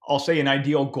 I'll say, an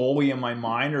ideal goalie in my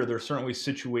mind, or there's certainly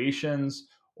situations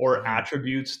or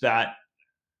attributes that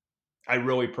I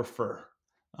really prefer.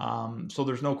 So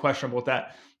there's no question about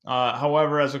that.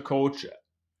 However, as a coach,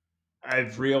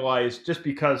 I've realized just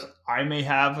because I may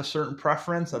have a certain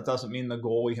preference, that doesn't mean the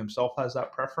goalie himself has that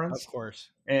Of preference.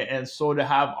 course. And so to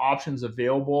have options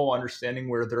available, understanding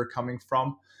where they're coming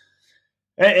from,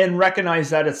 and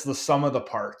recognize that it's the sum of the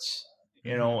parts,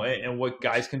 and what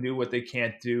guys can do, what they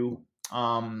can't do.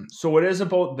 So it is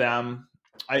about them.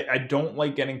 I don't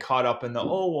like getting caught up in the,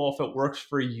 oh, well, if it works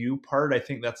for you part. I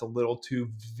think that's a little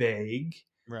too vague.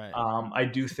 Right. I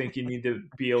do think you need to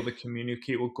be able to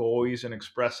communicate with goalies and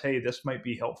express, hey, this might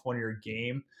be helpful in your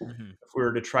game. Mm-hmm. If we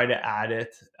were to try to add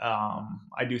it,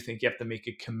 I do think you have to make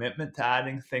a commitment to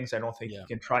adding things. I don't think you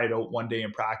can try it out one day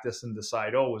in practice and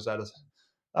decide, oh,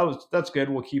 that's good,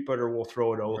 we'll keep it or we'll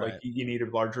throw it out. Right. Like you need a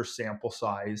larger sample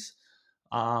size.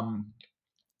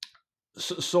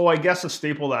 So I guess a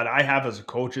staple that I have as a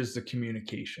coach is the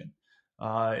communication.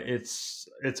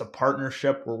 It's a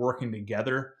partnership. We're working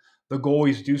together. The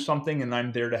goalies do something, and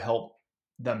I'm there to help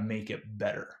them make it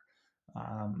better.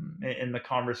 In the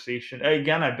conversation,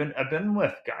 again, I've been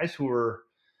with guys who are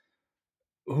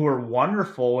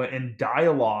wonderful in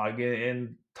dialogue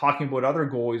and talking about other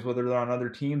goalies, whether they're on other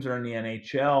teams or in the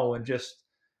NHL, and just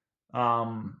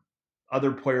um,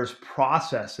 other players'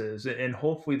 processes, and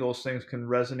hopefully those things can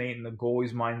resonate in the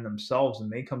goalie's mind themselves, and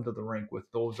they come to the rink with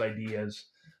those ideas.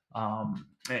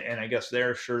 And I guess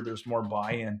there's more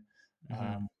buy-in.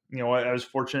 Mm-hmm. I was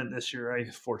fortunate this year.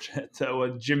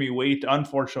 With Jimmy Waite,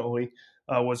 unfortunately,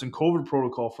 was in COVID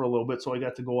protocol for a little bit, so I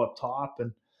got to go up top,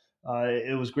 and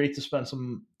it was great to spend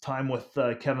some time with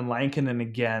Kevin Lankinen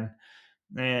again,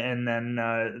 and then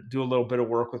do a little bit of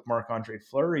work with Marc-Andre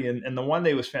Fleury. And the one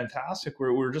day was fantastic.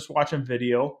 We were just watching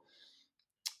video,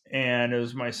 and it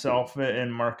was myself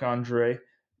and Marc-Andre,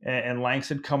 and Lanks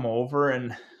had come over,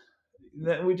 and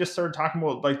then we just started talking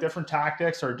about like different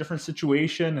tactics or a different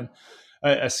situation, and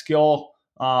a skill,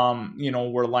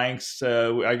 where Lanks,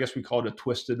 I guess we call it a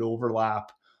twisted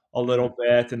overlap a little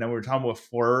bit. And then we were talking about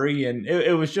Fleury, and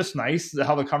it was just nice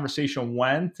how the conversation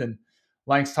went. And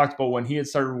Lanks talked about when he had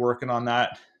started working on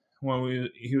that when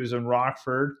he was in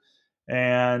Rockford.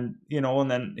 And,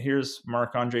 and then here's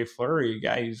Marc-Andre Fleury, a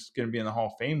guy who's going to be in the Hall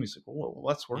of Fame. He's like, well,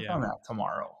 let's work on that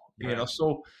tomorrow. Right.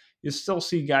 So you still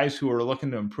see guys who are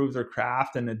looking to improve their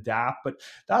craft and adapt, but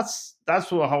that's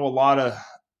how a lot of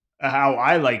how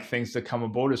I like things to come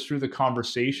about is through the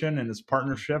conversation and this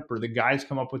partnership, or the guys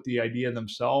come up with the idea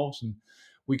themselves, and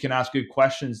we can ask good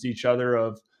questions to each other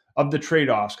of the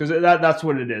trade-offs, because that's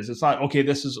what it is. It's not, okay,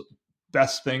 this is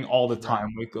best thing all the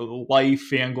time. Like life,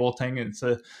 fan goaltending, it's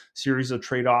a series of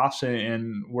trade-offs,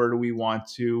 and where do we want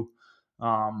to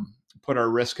put our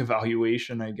risk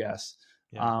evaluation, I guess.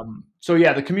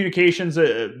 The communications,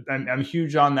 I'm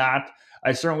huge on that.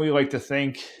 I certainly like to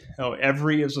think,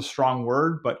 every is a strong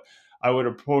word, but I would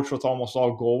approach with almost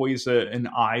all goalies an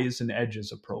eyes and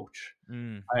edges approach.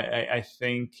 I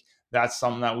think that's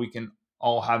something that we can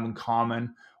all have in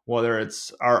common, whether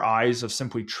it's our eyes of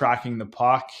simply tracking the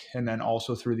puck, and then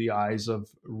also through the eyes of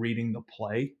reading the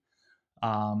play.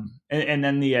 And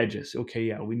then the edges. Okay,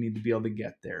 yeah, we need to be able to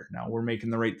get there. Now we're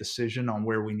making the right decision on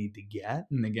where we need to get.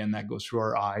 And again, that goes through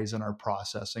our eyes and our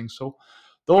processing. So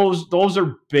those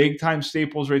are big time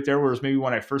staples right there. Whereas maybe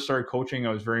when I first started coaching,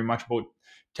 I was very much about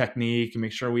technique and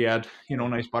make sure we had,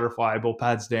 nice butterfly, elbow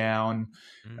pads down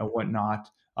and whatnot.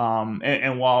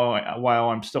 And while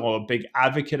I'm still a big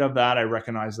advocate of that, I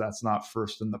recognize that's not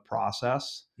first in the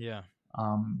process. Yeah.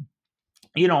 I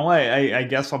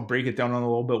guess I'll break it down a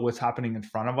little bit what's happening in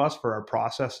front of us for our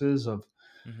processes of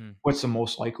what's the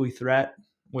most likely threat,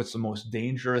 what's the most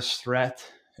dangerous threat,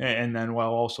 and then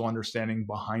while also understanding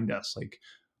behind us, like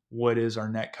what is our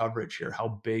net coverage here?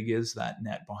 How big is that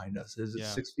net behind us? Is it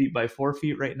 6 feet by 4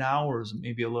 feet right now, or is it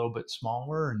maybe a little bit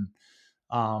smaller? And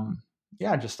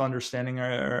just understanding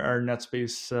our net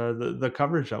space, the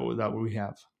coverage that we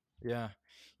have. Yeah.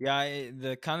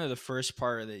 The kind of the first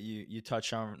part that you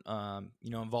touch on,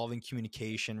 involving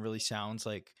communication really sounds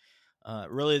like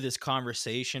really this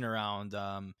conversation around,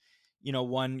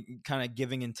 one kind of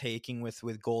giving and taking with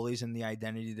goalies and the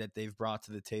identity that they've brought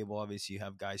to the table. Obviously, you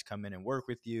have guys come in and work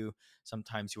with you.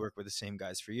 Sometimes you work with the same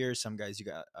guys for years. Some guys you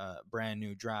got brand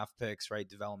new draft picks, right?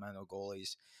 Developmental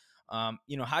goalies.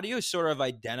 How do you sort of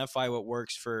identify what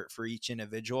works for each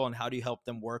individual, and how do you help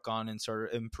them work on and sort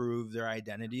of improve their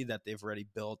identity that they've already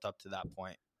built up to that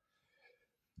point?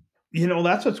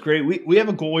 That's what's great. We have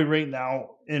a goalie right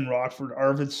now in Rockford,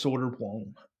 Arvid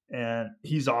Soderblom, and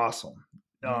he's awesome.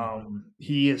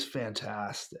 He is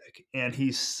fantastic, and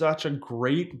he's such a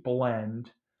great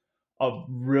blend of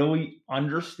really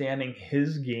understanding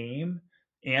his game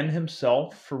and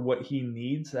himself for what he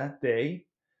needs that day.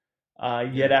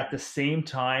 Yet at the same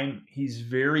time, he's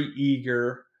very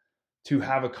eager to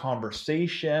have a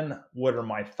conversation. What are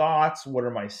my thoughts? What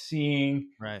am I seeing?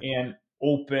 Right. And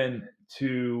open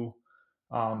to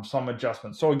some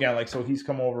adjustments. So again, so he's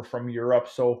come over from Europe.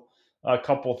 So a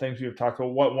couple of things we've talked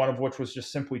about. One of which was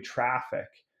just simply traffic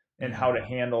and how to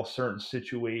handle certain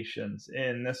situations.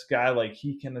 And this guy,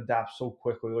 he can adapt so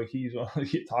quickly. You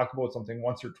talk about something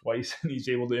once or twice, and he's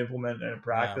able to implement it in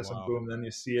practice, and boom, then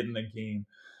you see it in the game.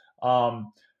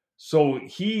 So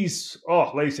he's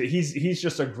like I say, he's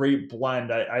just a great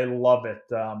blend. I love it.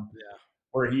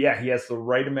 Where he has the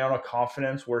right amount of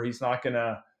confidence, where he's not going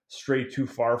to stray too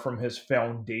far from his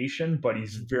foundation, but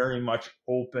he's very much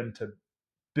open to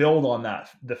build on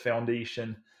the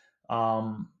foundation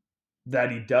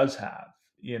that he does have.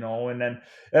 And then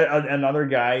another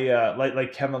guy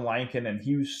like Kevin Lankin, and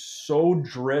he was so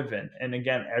driven. And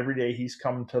again, every day he's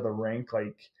come to the rink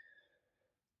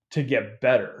to get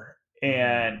better.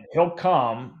 And he'll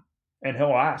come and he'll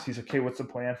ask, he's okay, what's the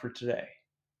plan for today?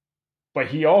 But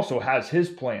he also has his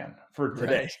plan for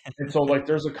today. Right. And so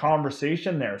there's a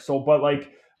conversation there. So, but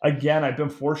again, I've been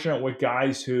fortunate with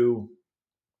guys who,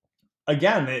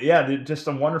 again, they're just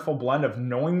a wonderful blend of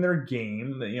knowing their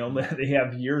game. They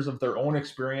have years of their own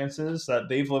experiences that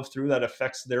they've lived through that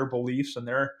affects their beliefs and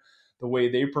the way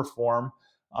they perform.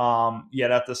 Yet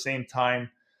at the same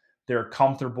time, they're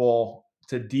comfortable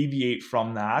to deviate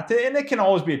from that. And it can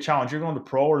always be a challenge. You're going to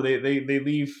pro, or they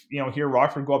leave, here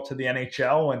Rockford, go up to the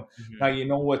NHL, and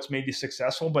now what's made you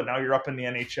successful, but now you're up in the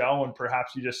NHL, and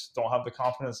perhaps you just don't have the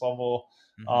confidence level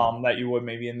that you would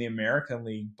maybe in the American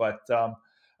League. But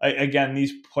again,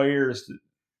 these players,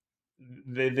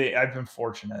 I've been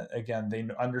fortunate. Again, they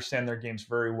understand their games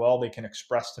very well. They can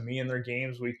express to me in their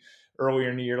games. We earlier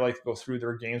in the year like to go through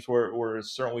their games where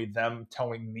it's certainly them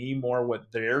telling me more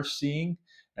what they're seeing,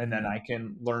 and then I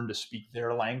can learn to speak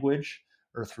their language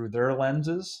or through their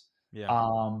lenses.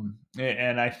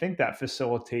 And I think that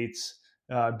facilitates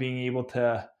being able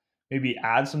to maybe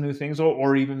add some new things,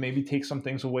 or even maybe take some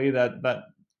things away that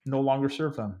no longer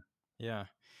serve them. Yeah,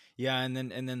 and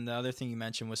then the other thing you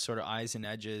mentioned was sort of eyes and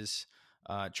edges,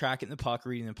 tracking the puck,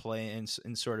 reading the play,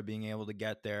 and sort of being able to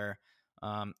get there.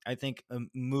 I think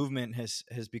movement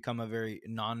has become a very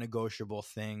non-negotiable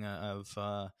thing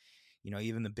of,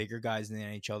 even the bigger guys in the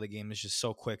NHL. The game is just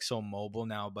so quick, so mobile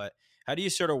now. But how do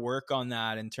you sort of work on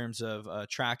that in terms of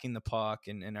tracking the puck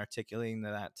and articulating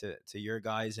that to your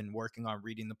guys, and working on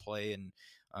reading the play and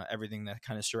everything that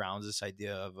kind of surrounds this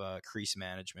idea of crease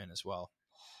management as well?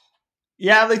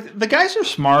 Yeah, the guys are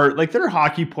smart. They're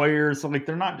hockey players.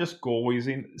 They're not just goalies.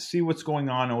 They see what's going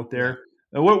on out there.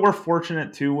 Yeah. We're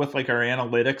fortunate too with our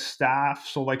analytics staff.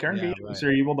 So our engagers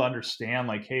are able to understand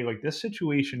hey, this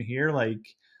situation here,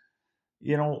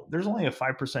 there's only a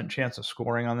 5% chance of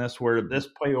scoring on this, where this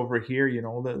play over here,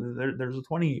 there's a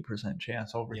 28%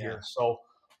 chance over here. So,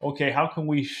 okay, how can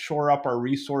we shore up our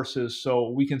resources so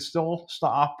we can still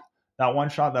stop that one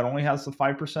shot that only has the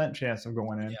 5% chance of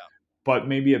going in? But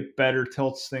maybe it better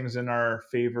tilts things in our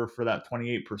favor for that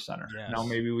 28%er. Now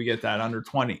maybe we get that under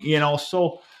 20.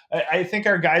 So I think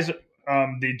our guys,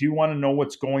 they do want to know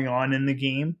what's going on in the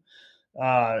game.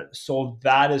 So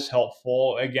that is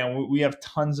helpful. Again, we have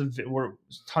tons of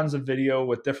video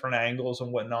with different angles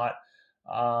and whatnot.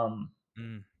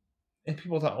 And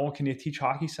people thought, can you teach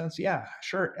hockey sense? Yeah,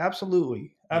 sure,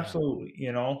 absolutely. I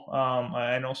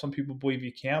know some people believe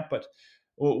you can't, but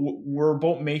we're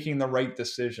about making the right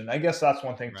decision. I guess that's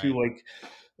one thing too.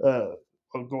 I'll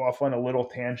go off on a little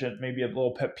tangent, maybe a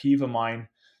little pet peeve of mine.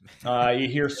 You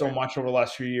hear so much over the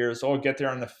last few years. Get there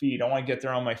on the feet. I want to get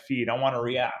there on my feet. I want to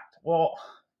react. Well,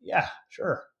 yeah,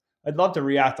 sure. I'd love to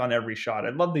react on every shot.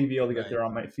 I'd love to be able to get there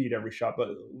on my feet every shot, but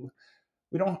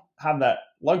we don't have that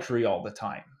luxury all the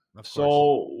time.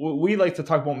 So we like to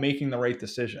talk about making the right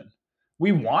decision.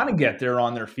 We want to get there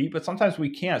on their feet, but sometimes we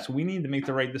can't. So we need to make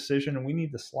the right decision, and we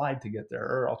need to slide to get there,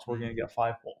 or else we're going to get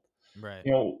 5-fold. Right.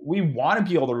 We want to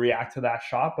be able to react to that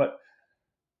shot, but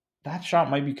that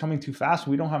shot might be coming too fast.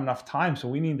 We don't have enough time. So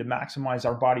we need to maximize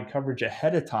our body coverage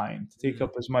ahead of time to take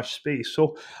up as much space.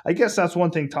 So I guess that's one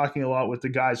thing, talking a lot with the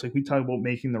guys, we talk about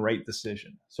making the right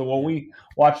decision. So when we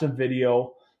watch the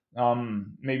video,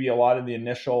 maybe a lot of the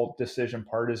initial decision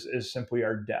part is simply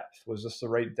our depth. Was this the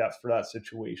right depth for that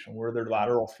situation? Were there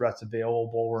lateral threats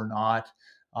available or not?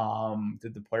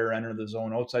 Did the player enter the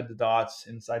zone outside the dots,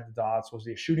 inside the dots? Was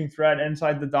he a shooting threat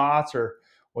inside the dots, or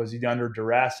was he under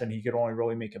duress and he could only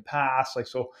really make a pass?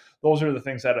 So those are the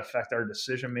things that affect our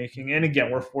decision making. And again,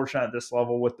 we're fortunate at this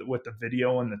level with the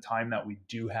video and the time that we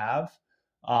do have.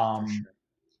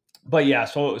 But yeah,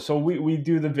 so we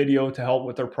do the video to help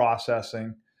with their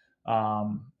processing.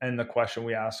 And the question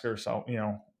we ask ourselves,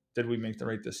 did we make the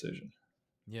right decision?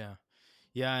 Yeah.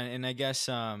 Yeah. And I guess,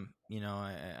 I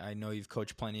know you've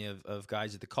coached plenty of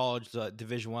guys at the college,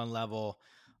 Division I level,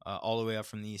 all the way up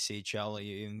from the ECHL,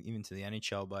 even to the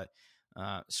NHL. But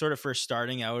sort of first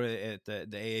starting out at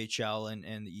the AHL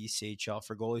and the ECHL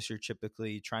for goalies who are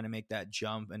typically trying to make that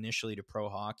jump initially to pro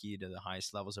hockey, to the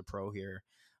highest levels of pro here,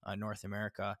 North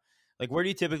America. Like, where do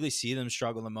you typically see them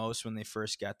struggle the most when they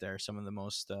first get there? Some of the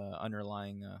most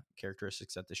underlying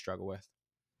characteristics that they struggle with.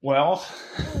 Well,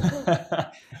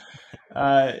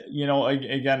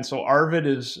 again, so Arvid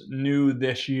is new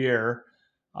this year.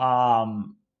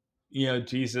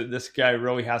 Geez, this guy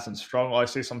really hasn't struggled. I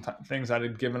say some things that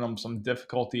had given him some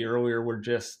difficulty earlier were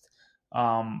just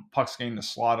pucks getting the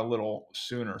slot a little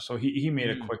sooner. So he made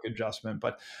a quick adjustment,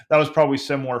 but that was probably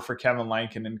similar for Kevin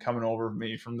Lankinen coming over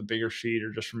maybe from the bigger sheet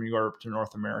or just from Europe to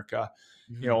North America.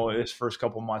 His first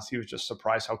couple months, he was just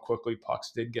surprised how quickly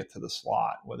pucks did get to the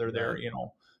slot, whether they're,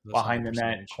 behind the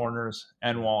net, corners,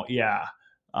 and wall. Yeah.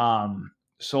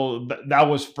 So that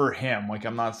was for him. Like,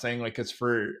 I'm not saying like it's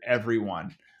for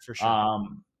everyone. For sure.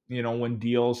 When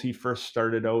Deals, he first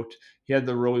started out, he had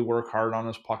to really work hard on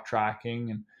his puck tracking.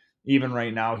 And even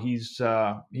right now, he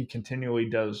continually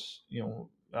does,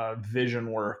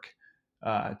 vision work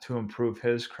to improve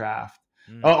his craft.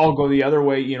 I'll go the other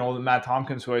way. Matt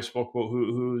Tompkins, who I spoke about,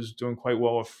 who's doing quite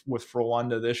well with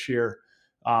Frölunda this year.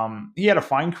 He had a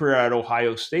fine career at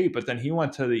Ohio State, but then he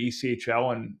went to the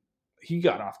ECHL and he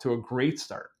got off to a great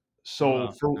start.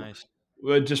 So nice.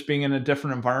 Just being in a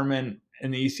different environment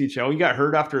in the ECHL, he got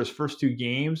hurt after his first 2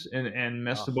 games and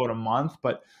missed about a month,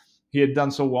 but he had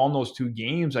done so well in those 2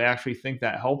 games. I actually think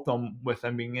that helped him with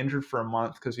him being injured for a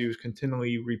month because he was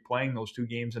continually replaying those 2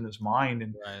 games in his mind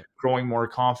and growing more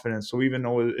confidence. So even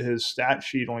though his stat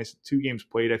sheet only said 2 games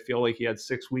played, I feel like he had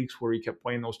 6 weeks where he kept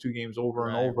playing those 2 games over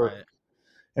and over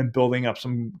and building up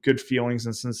some good feelings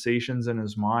and sensations in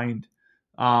his mind.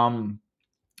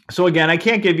 So again, I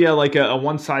can't give you like a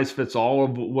one size fits all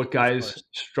of what guys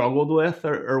struggled with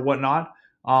or whatnot.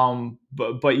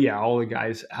 But yeah, all the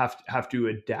guys have to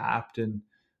adapt and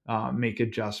make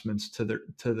adjustments to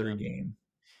their game.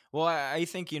 Well, I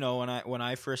think when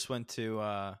I first went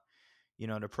to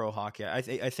to pro hockey, I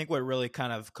think what really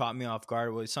kind of caught me off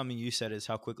guard was something you said, is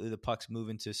how quickly the pucks move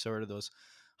into sort of those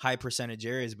high percentage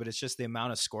areas, but it's just the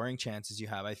amount of scoring chances you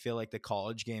have. I feel like the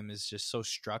college game is just so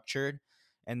structured.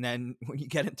 And then when you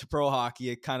get into pro hockey,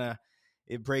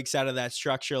 it breaks out of that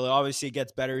structure. Obviously, it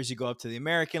gets better as you go up to the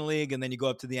American League, and then you go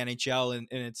up to the NHL, and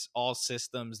it's all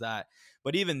systems that.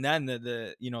 But even then,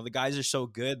 the guys are so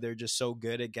good; they're just so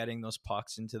good at getting those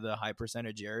pucks into the high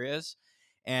percentage areas,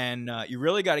 and you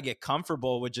really got to get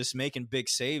comfortable with just making big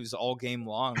saves all game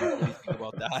long. What do you think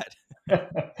about that?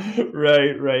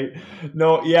 Right.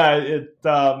 No, yeah, it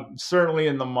certainly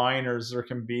in the minors there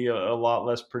can be a lot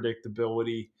less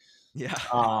predictability. Yeah,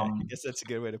 I guess that's a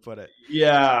good way to put it.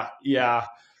 Yeah.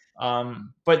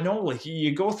 But no, like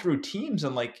you go through teams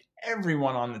and like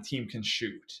everyone on the team can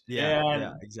shoot.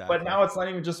 Yeah, exactly. But now it's not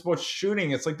even just about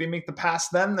shooting. It's like they make the pass,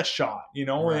 then the shot,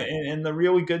 Right. and the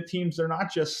really good teams, they're not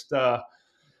just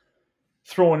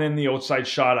throwing in the outside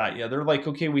shot at you. They're like,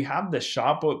 okay, we have this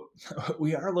shot, but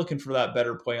we are looking for that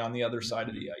better play on the other side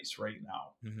of the ice right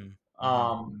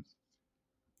now.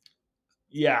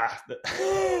 Yeah,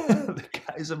 the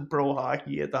guys in pro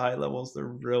hockey at the high levels, they're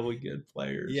really good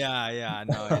players. Yeah.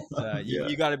 No, it's,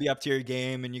 you got to be up to your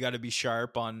game, and you got to be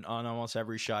sharp on almost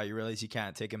every shot. You realize you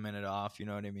can't take a minute off. You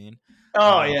know what I mean?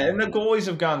 Oh yeah, and the goalies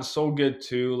have gotten so good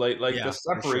too. Like the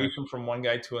separation sure. from one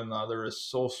guy to another is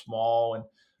so small, and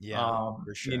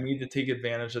for sure. you need to take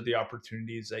advantage of the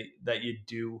opportunities that you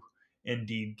do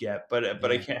indeed get. But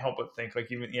I can't help but think,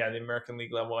 like, even the American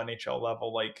League level, NHL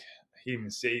level, like even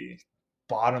say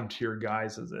bottom tier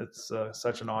guys, it's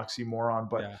such an oxymoron,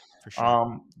 but for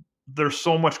sure. They're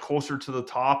so much closer to the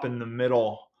top and the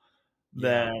middle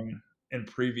than in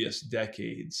previous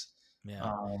decades.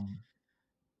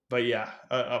 But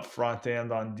up front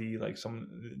and on D, like some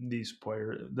these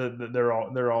players, they're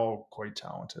all quite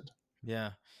talented.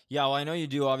 Yeah. Well, I know you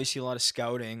do obviously a lot of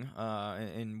scouting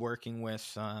and working with,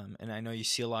 and I know you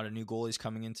see a lot of new goalies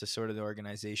coming into sort of the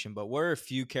organization, but what are a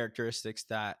few characteristics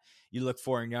that you look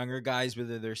for in younger guys,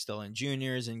 whether they're still in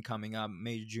juniors and coming up,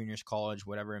 major juniors, college,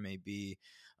 whatever it may be,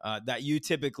 that you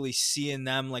typically see in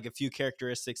them, like a few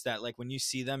characteristics that, like, when you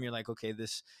see them, you're like, okay,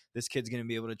 this kid's going to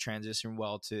be able to transition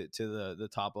well to the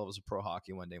top levels of pro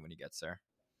hockey one day when he gets there?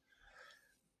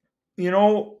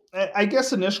 I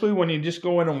guess initially when you just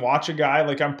go in and watch a guy,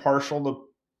 like, I'm partial to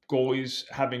goalies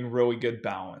having really good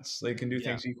balance. They can do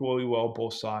things equally well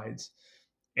both sides.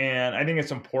 And I think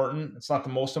it's important. It's not the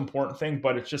most important thing,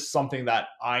 but it's just something that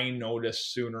I notice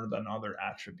sooner than other Yeah.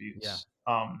 attributes.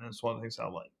 And it's one of the things I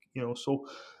like, so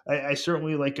I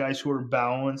certainly like guys who are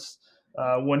balanced.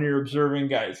 When you're observing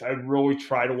guys, I really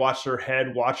try to watch their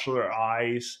head, watch their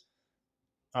eyes,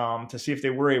 to see if they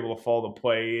were able to follow the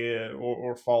play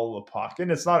or follow the puck.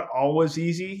 And it's not always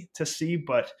easy to see,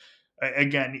 but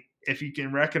again, if you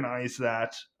can recognize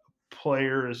that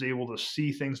player is able to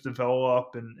see things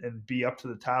develop and be up to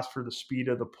the task for the speed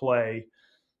of the play,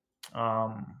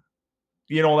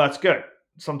 that's good.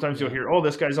 Sometimes you'll hear, oh,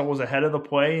 this guy's always ahead of the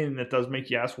play, and it does make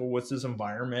you ask, well, what's his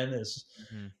environment? Is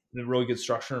the really good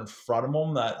structure in front of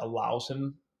him that allows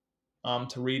him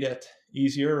to read it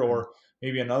easier? Or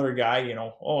maybe another guy,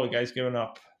 the guy's giving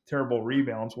up terrible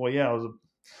rebounds. Well, yeah, it was a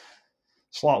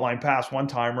slot line pass one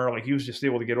timer. Like, he was just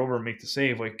able to get over and make the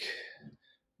save. Like,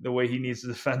 the way he needs to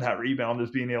defend that rebound is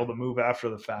being able to move after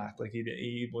the fact. Like,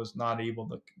 he was not able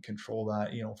to control that,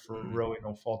 for really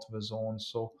no fault of his own.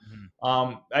 So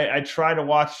I try to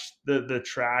watch the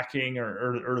tracking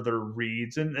or their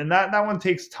reads, and that one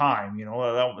takes time.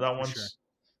 That one's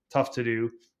tough to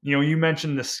do. You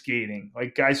mentioned the skating.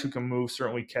 Like, guys who can move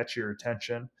certainly catch your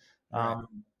attention. Right.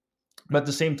 But at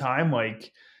the same time,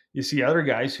 like, you see other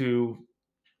guys who,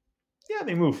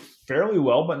 they move fairly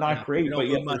well, but not great. But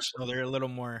yet they're a little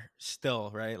more still,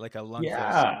 right? Like a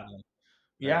Lundqvist.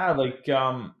 Yeah. Like,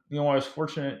 I was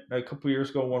fortunate a couple of years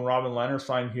ago when Robin Leonard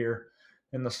signed here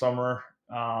in the summer,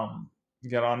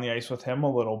 get on the ice with him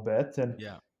a little bit, and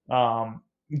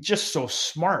just so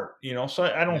smart, so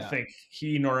I don't think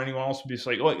he nor anyone else would be just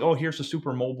like, oh, here's a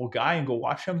super mobile guy and go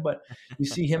watch him. But you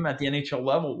see him at the NHL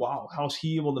level. Wow. How's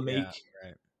he able to make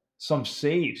some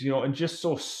saves, and just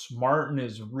so smart in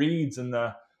his reads and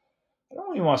I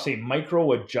don't even want to say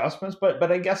micro adjustments,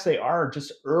 but I guess they are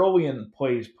just early in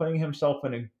plays, putting himself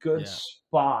in a good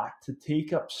spot to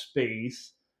take up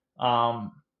space.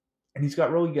 And he's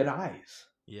got really good eyes.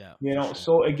 Yeah.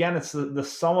 So again, it's the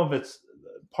sum of its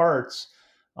parts.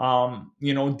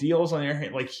 Deals on your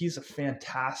hand. Like, he's a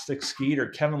fantastic skater.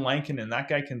 Kevin Lankinen, that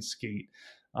guy can skate.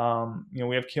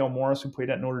 We have Cale Morris, who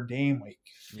played at Notre Dame, like,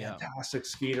 fantastic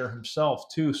skater himself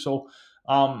too. So,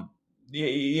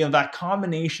 that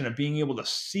combination of being able to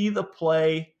see the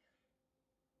play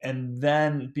and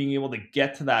then being able to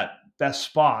get to that best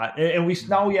spot. And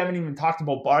now we haven't even talked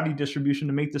about body distribution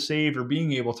to make the save or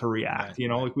being able to react,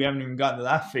 like, we haven't even gotten to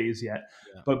that phase yet.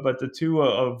 But the two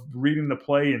of reading the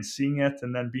play and seeing it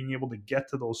and then being able to get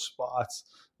to those spots,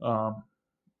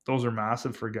 those are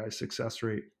massive for guys' success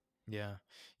rate. Yeah.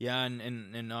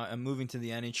 And moving to the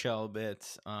NHL a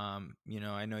bit,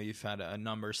 I know you've had a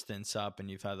number of stints up, and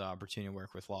you've had the opportunity to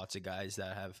work with lots of guys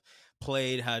that have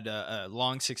had a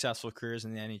long, successful careers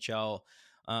in the NHL.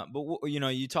 But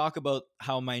you talk about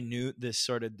how minute this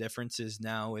sort of difference is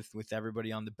now with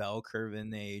everybody on the bell curve in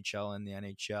the AHL and the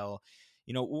NHL.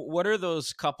 What are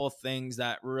those couple things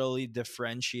that really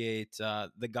differentiate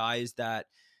the guys that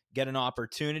get an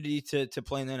opportunity to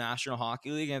play in the National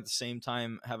Hockey League and at the same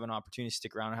time have an opportunity to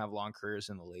stick around and have long careers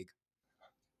in the league?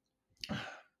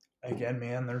 Again,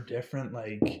 man, they're different.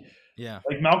 Like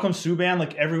Malcolm Subban,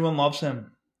 like, everyone loves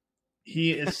him.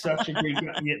 He is such a great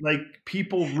guy. Like,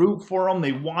 people root for him.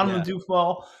 They want him to do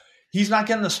well. He's not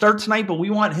getting the start tonight, but we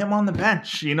want him on the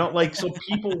bench, so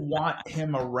people want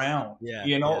him around,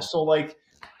 So, like,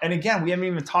 and again, we haven't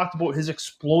even talked about his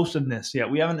explosiveness yet.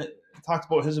 We haven't talked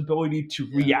about his ability to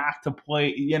react to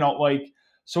play,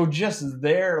 so just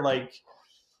there, like,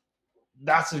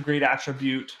 that's a great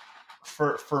attribute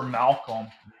for Malcolm.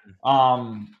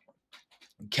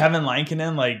 Kevin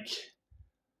Lankinen, like,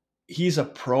 he's a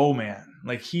pro, man.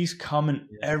 Like, he's coming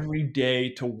every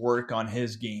day to work on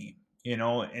his game,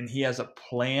 and he has a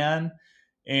plan.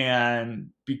 And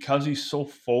because he's so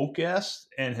focused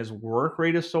and his work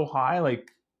rate is so high,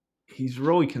 like, he's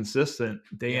really consistent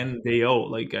day in, day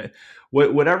out. Like,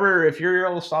 whatever, if you're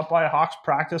able to stop by a Hawks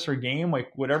practice or game,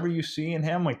 like, whatever you see in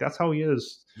him, like, that's how he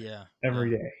is every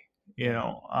day,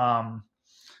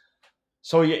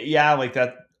 So, like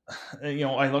that,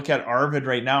 I look at Arvid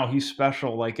right now, he's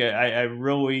special. Like, I'm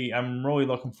really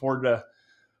looking forward to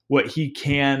what he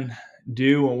can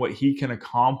do and what he can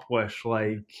accomplish.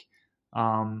 Like,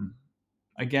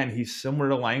 again, he's similar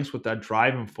to Langs with that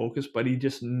drive and focus, but he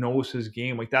just knows his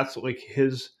game. Like, that's like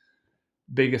his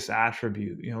biggest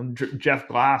attribute. Jeff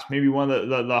Glass, maybe one of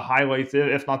the highlights,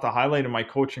 if not the highlight of my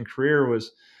coaching career,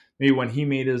 was maybe when he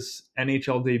made his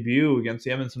NHL debut against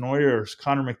the Edmonton Oilers.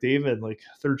 Connor McDavid, like,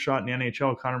 third shot in the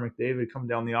NHL, Connor McDavid come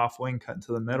down the off wing, cut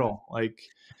into the middle, like,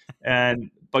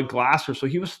 but Glasser, so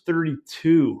he was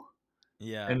 32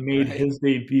 and made his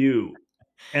debut.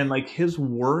 And like his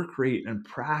work rate and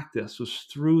practice was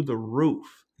through the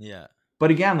roof. Yeah. But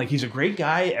again, like he's a great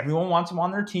guy. Everyone wants him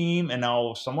on their team, and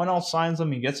now someone else signs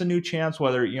him. He gets a new chance,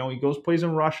 whether he goes plays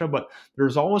in Russia, but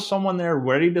there's always someone there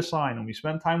ready to sign him. We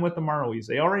spent time with the Marlies.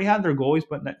 They already had their goalies,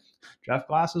 but Jeff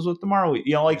Glass is with the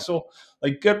Marlies. So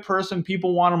like good person,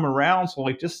 people want him around. So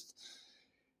like just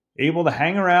able to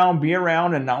hang around, be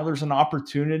around, and now there's an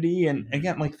opportunity. And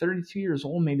again, like 32 years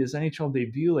old, made his NHL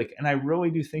debut. Like, and I really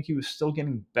do think he was still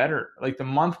getting better. Like the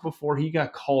month before he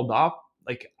got called up,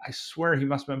 like I swear he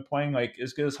must have been playing like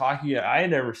as good as hockey I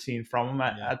had ever seen from him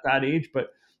at that age. But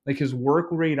like his work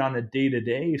rate on a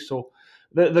day-to-day. So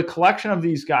the collection of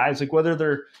these guys, like whether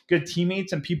they're good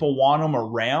teammates and people want them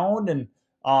around and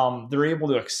they're able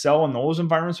to excel in those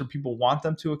environments or people want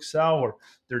them to excel, or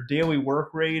their daily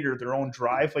work rate or their own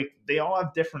drive, like they all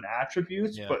have different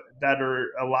attributes, but that are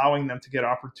allowing them to get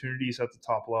opportunities at the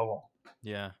top level.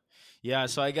 Yeah.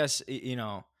 So I guess,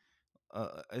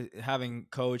 having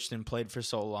coached and played for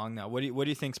so long now, what do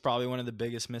you think is probably one of the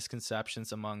biggest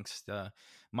misconceptions amongst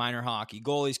minor hockey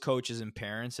goalies, coaches, and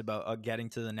parents about getting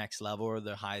to the next level or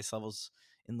the highest levels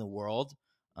in the world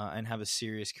and have a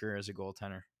serious career as a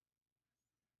goaltender?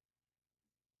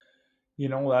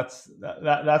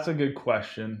 That's a good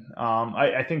question.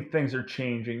 I think things are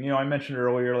changing. I mentioned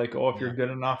earlier, like, if you're good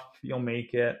enough, you'll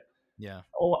make it. Yeah.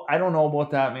 Oh, I don't know about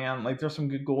that, man. Like, there's some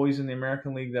good goalies in the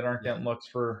American League that aren't getting looks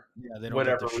for they don't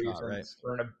whatever get the reasons. shot, right?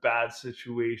 They're in a bad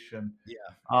situation. Yeah.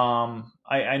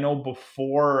 I know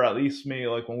before, at least me,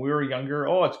 like when we were younger,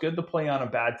 it's good to play on a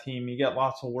bad team. You get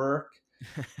lots of work.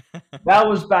 That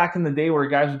was back in the day where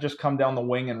guys would just come down the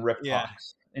wing and rip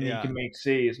pucks. And you can make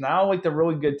saves. Now, like the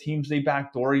really good teams, they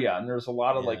backdoor you, and there's a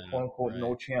lot of like quote unquote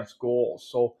no chance goals.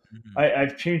 So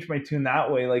I've changed my tune that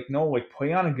way. Like, no, like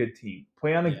play on a good team.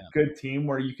 Play on a good team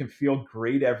where you can feel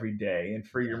great every day, and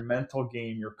for your mental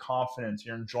game, your confidence,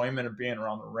 your enjoyment of being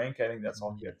around the rink, I think that's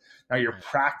all good. Now you're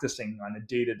practicing on a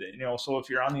day to day. So if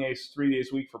you're on the ice 3 days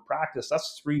a week for practice,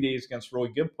 that's 3 days against really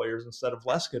good players instead of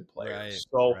less good players.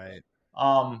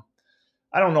 I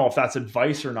don't know if that's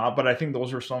advice or not, but I think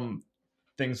those are some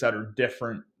things that are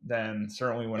different than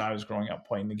certainly when I was growing up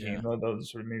playing the game.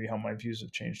 Those are maybe how my views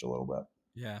have changed a little bit.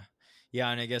 Yeah.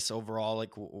 And I guess overall,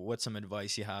 like what's some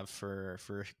advice you have for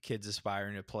kids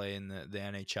aspiring to play in the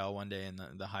NHL one day and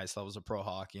the highest levels of pro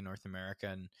hockey in North America,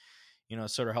 and,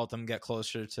 sort of help them get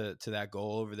closer to that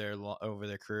goal over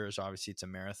their careers? Obviously it's a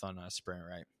marathon, not a sprint,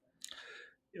 right?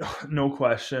 No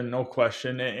question.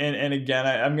 And again,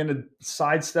 I'm going to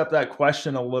sidestep that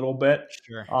question a little bit.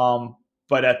 Sure.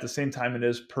 But at the same time, it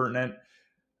is pertinent.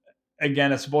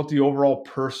 Again, it's about the overall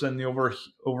person, the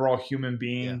overall human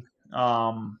being.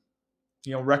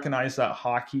 Recognize that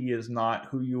hockey is not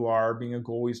who you are. Being a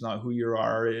goalie is not who you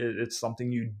are. It's something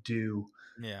you do.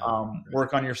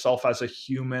 Work on yourself as a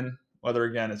human, whether,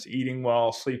 again, it's eating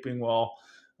well, sleeping well,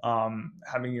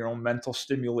 having your own mental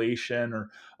stimulation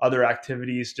or other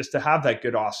activities, just to have that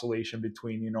good oscillation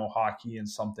between, hockey and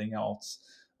something else.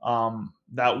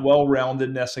 That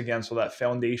well-roundedness, again, so that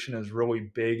foundation is really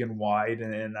big and wide,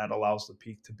 and that allows the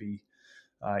peak to be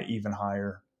even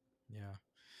higher.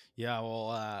 Yeah.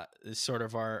 Well, this is sort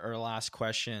of our last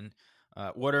question.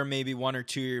 What are maybe one or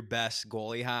two of your best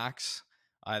goalie hacks,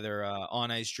 either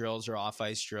on ice drills or off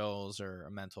ice drills, or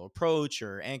a mental approach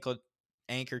or anchor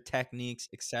techniques,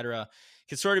 etc.? It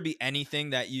could sort of be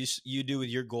anything that you do with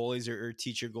your goalies or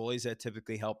teach your goalies that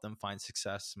typically help them find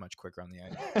success much quicker on the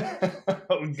ice.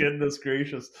 Oh, goodness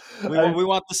gracious. We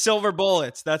want the silver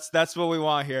bullets. That's what we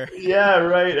want here. Yeah,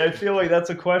 right. I feel like that's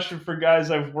a question for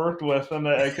guys I've worked with, and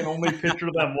I can only picture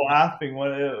them laughing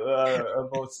when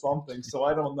about something. So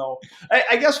I don't know.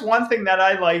 I guess one thing that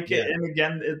I like, and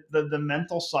again, the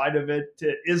mental side of it,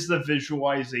 is the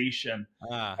visualization.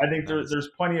 I think there's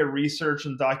plenty of research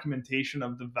and documentation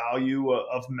of the value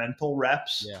of mental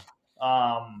reps.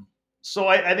 So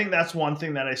I think that's one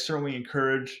thing that I certainly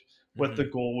encourage with the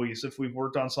goalies. If we've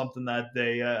worked on something that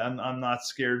day, I'm not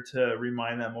scared to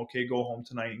remind them, okay, go home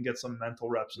tonight and get some mental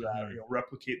reps of that.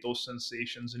 Replicate those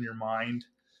sensations in your mind.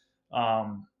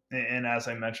 And as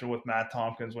I mentioned with Matt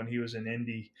Tompkins when he was in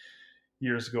Indy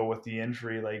years ago with the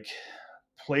injury, like,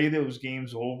 play those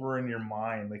games over in your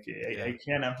mind. Like, I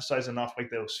can't emphasize enough,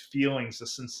 like, those feelings, the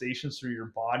sensations through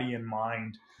your body and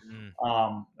mind.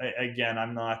 Again,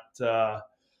 I'm not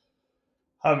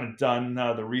I haven't done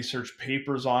the research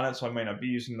papers on it, so I might not be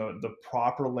using the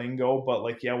proper lingo, but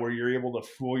like, where you're able to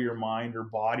fool your mind or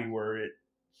body where it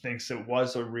thinks it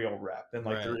was a real rep, and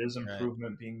like there is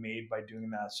improvement being made by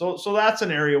doing that. So that's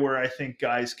an area where I think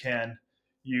guys can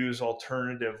use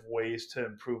alternative ways to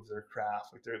improve their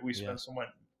craft. Like, we spend so much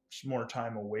more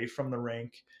time away from the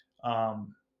rink.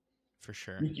 For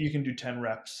sure. You can do 10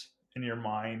 reps in your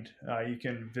mind. You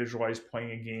can visualize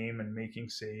playing a game and making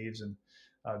saves and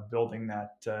building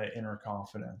that inner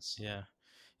confidence. Yeah.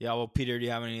 Yeah. Well, Peter, do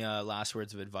you have any last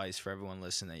words of advice for everyone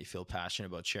listening that you feel passionate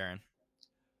about sharing?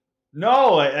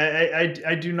 No,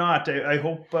 I do not. I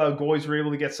hope goalies were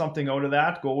able to get something out of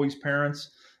that. Goalies,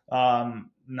 parents,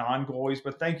 non-goalies.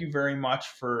 But thank you very much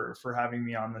for having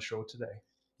me on the show today.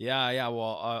 Yeah. Well,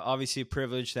 obviously a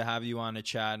privilege to have you on the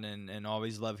chat, and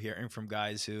always love hearing from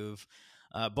guys who've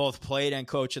both played and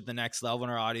coached at the next level.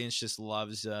 And our audience just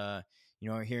loves,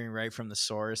 hearing right from the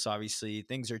source. Obviously,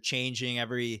 things are changing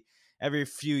every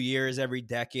few years, every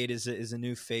decade is a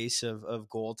new face of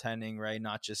goaltending, right?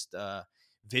 Not just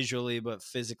visually, but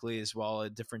physically as well.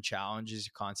 Different challenges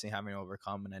you're constantly having to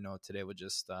overcome. And I know today would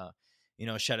just,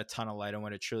 shed a ton of light on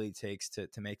what it truly takes to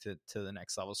make it to the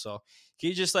next level. So can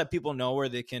you just let people know where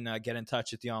they can get in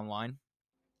touch with you online?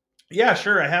 Yeah,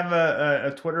 sure. I have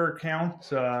a Twitter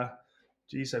account. I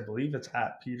believe it's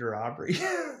at Peter Aubry.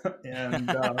 And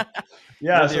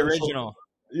the original.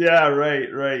 Yeah,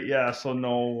 right. Yeah. So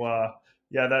no,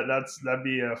 that'd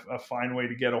be a fine way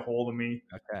to get a hold of me.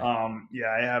 Okay.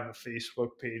 I have a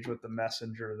Facebook page with the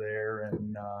messenger there,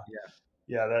 and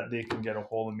that they can get a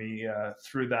hold of me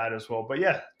through that as well. But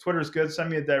yeah, Twitter's good. Send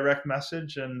me a direct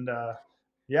message, and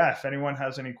if anyone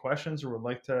has any questions or would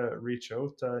like to reach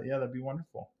out, that'd be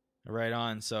wonderful. Right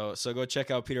on. So go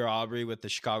check out Peter Aubry with the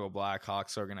Chicago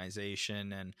Blackhawks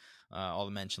organization, and all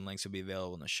the mentioned links will be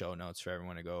available in the show notes for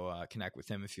everyone to go connect with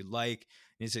him if you'd like.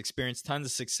 He's experienced tons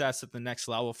of success at the next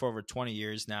level for over 20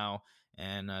 years now,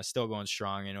 and still going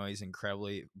strong. I know he's an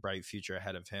incredibly bright future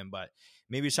ahead of him, but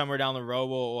maybe somewhere down the road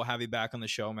we'll have you back on the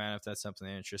show, man, if that's something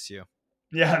that interests you.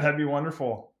 Yeah, that'd be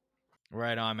wonderful.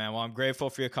 Right on, man. Well, I'm grateful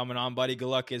for you coming on, buddy. Good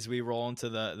luck as we roll into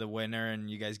the winter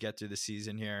and you guys get through the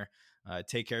season here.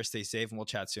 Take care, stay safe, and we'll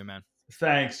chat soon, man.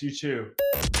 Thanks. You too.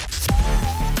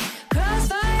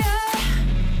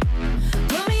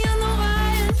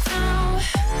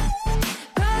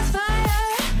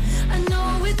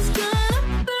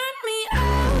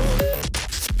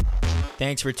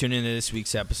 Thanks for tuning into this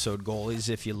week's episode, goalies.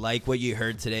 If you like what you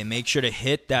heard today, make sure to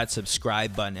hit that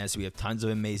subscribe button, as we have tons of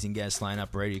amazing guests lined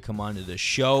up ready to come on to the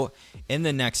show in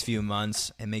the next few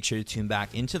months. And make sure to tune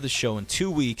back into the show in 2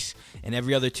 weeks and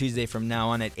every other Tuesday from now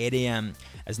on at 8 a.m.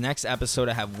 As next episode,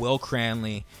 I have Will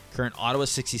Cranley, current Ottawa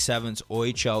 67's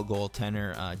OHL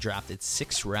goaltender, drafted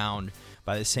 6th round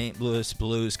by the St. Louis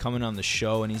Blues, coming on the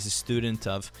show. And he's a student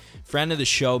of friend of the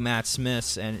show, Matt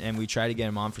Smith, and we try to get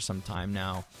him on for some time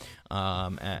now.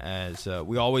 As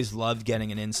we always loved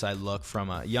getting an inside look from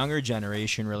a younger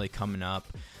generation really coming up,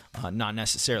 not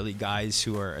necessarily guys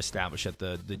who are established at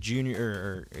the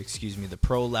junior the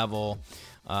pro level,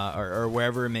 or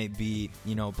wherever it may be,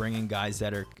 bringing guys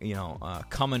that are,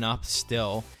 coming up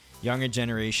still. Younger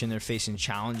generation, they're facing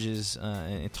challenges,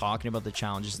 and talking about the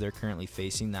challenges they're currently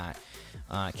facing that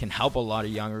can help a lot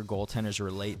of younger goaltenders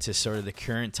relate to sort of the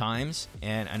current times.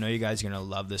 And I know you guys are going to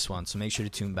love this one, so make sure to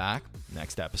tune back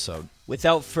next episode.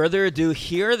 Without further ado,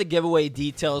 here are the giveaway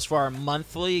details for our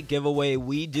monthly giveaway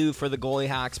we do for the Goalie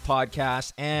Hacks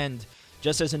podcast. And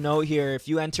just as a note here, if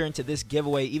you enter into this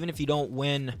giveaway, even if you don't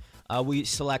win, we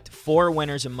select 4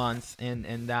 winners a month, and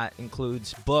that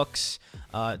includes books,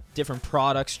 different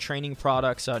products, training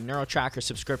products, NeuroTracker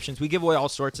subscriptions. We give away all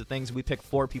sorts of things. We pick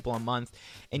 4 people a month.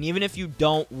 And even if you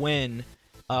don't win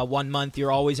 1 month,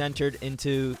 you're always entered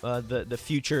into the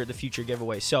future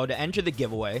giveaway. So to enter the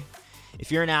giveaway, if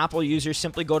you're an Apple user,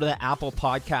 simply go to the Apple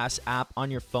Podcast app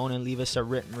on your phone and leave us a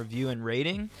written review and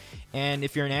rating. And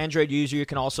if you're an Android user, you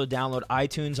can also download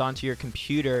iTunes onto your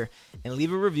computer and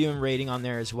leave a review and rating on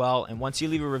there as well. And once you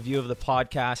leave a review of the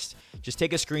podcast, just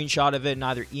take a screenshot of it and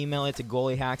either email it to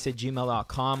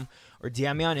goaliehacks@gmail.com or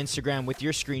DM me on Instagram with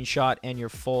your screenshot and your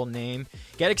full name.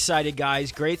 Get excited,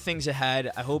 guys. Great things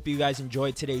ahead. I hope you guys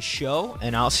enjoyed today's show,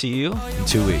 and I'll see you in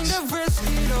 2 weeks.